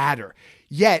 outcomes matter.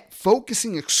 Yet,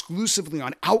 focusing exclusively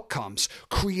on outcomes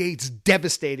creates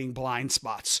devastating blind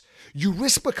spots. You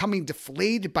risk becoming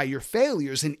deflated by your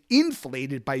failures and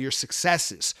inflated by your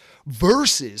successes,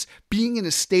 versus being in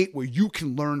a state where you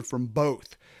can learn from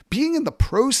both. Being in the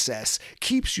process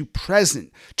keeps you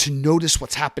present to notice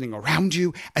what's happening around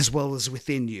you as well as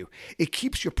within you. It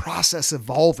keeps your process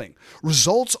evolving.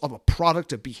 Results are a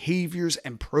product of behaviors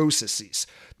and processes.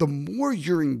 The more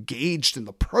you're engaged in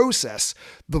the process,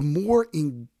 the more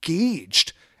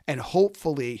engaged and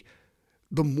hopefully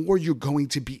the more you're going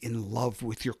to be in love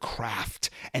with your craft.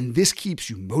 And this keeps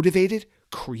you motivated,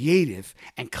 creative,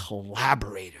 and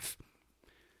collaborative.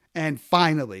 And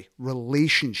finally,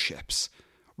 relationships.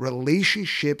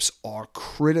 Relationships are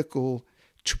critical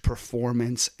to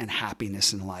performance and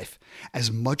happiness in life. As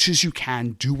much as you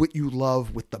can, do what you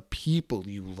love with the people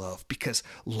you love because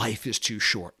life is too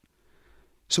short.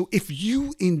 So if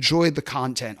you enjoyed the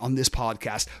content on this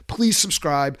podcast, please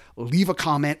subscribe, leave a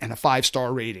comment, and a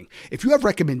 5-star rating. If you have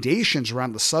recommendations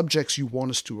around the subjects you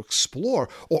want us to explore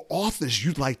or authors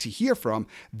you'd like to hear from,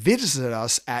 visit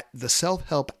us at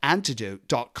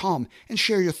theselfhelpantidote.com and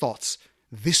share your thoughts.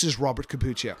 This is Robert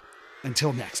Capuccio.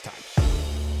 Until next time.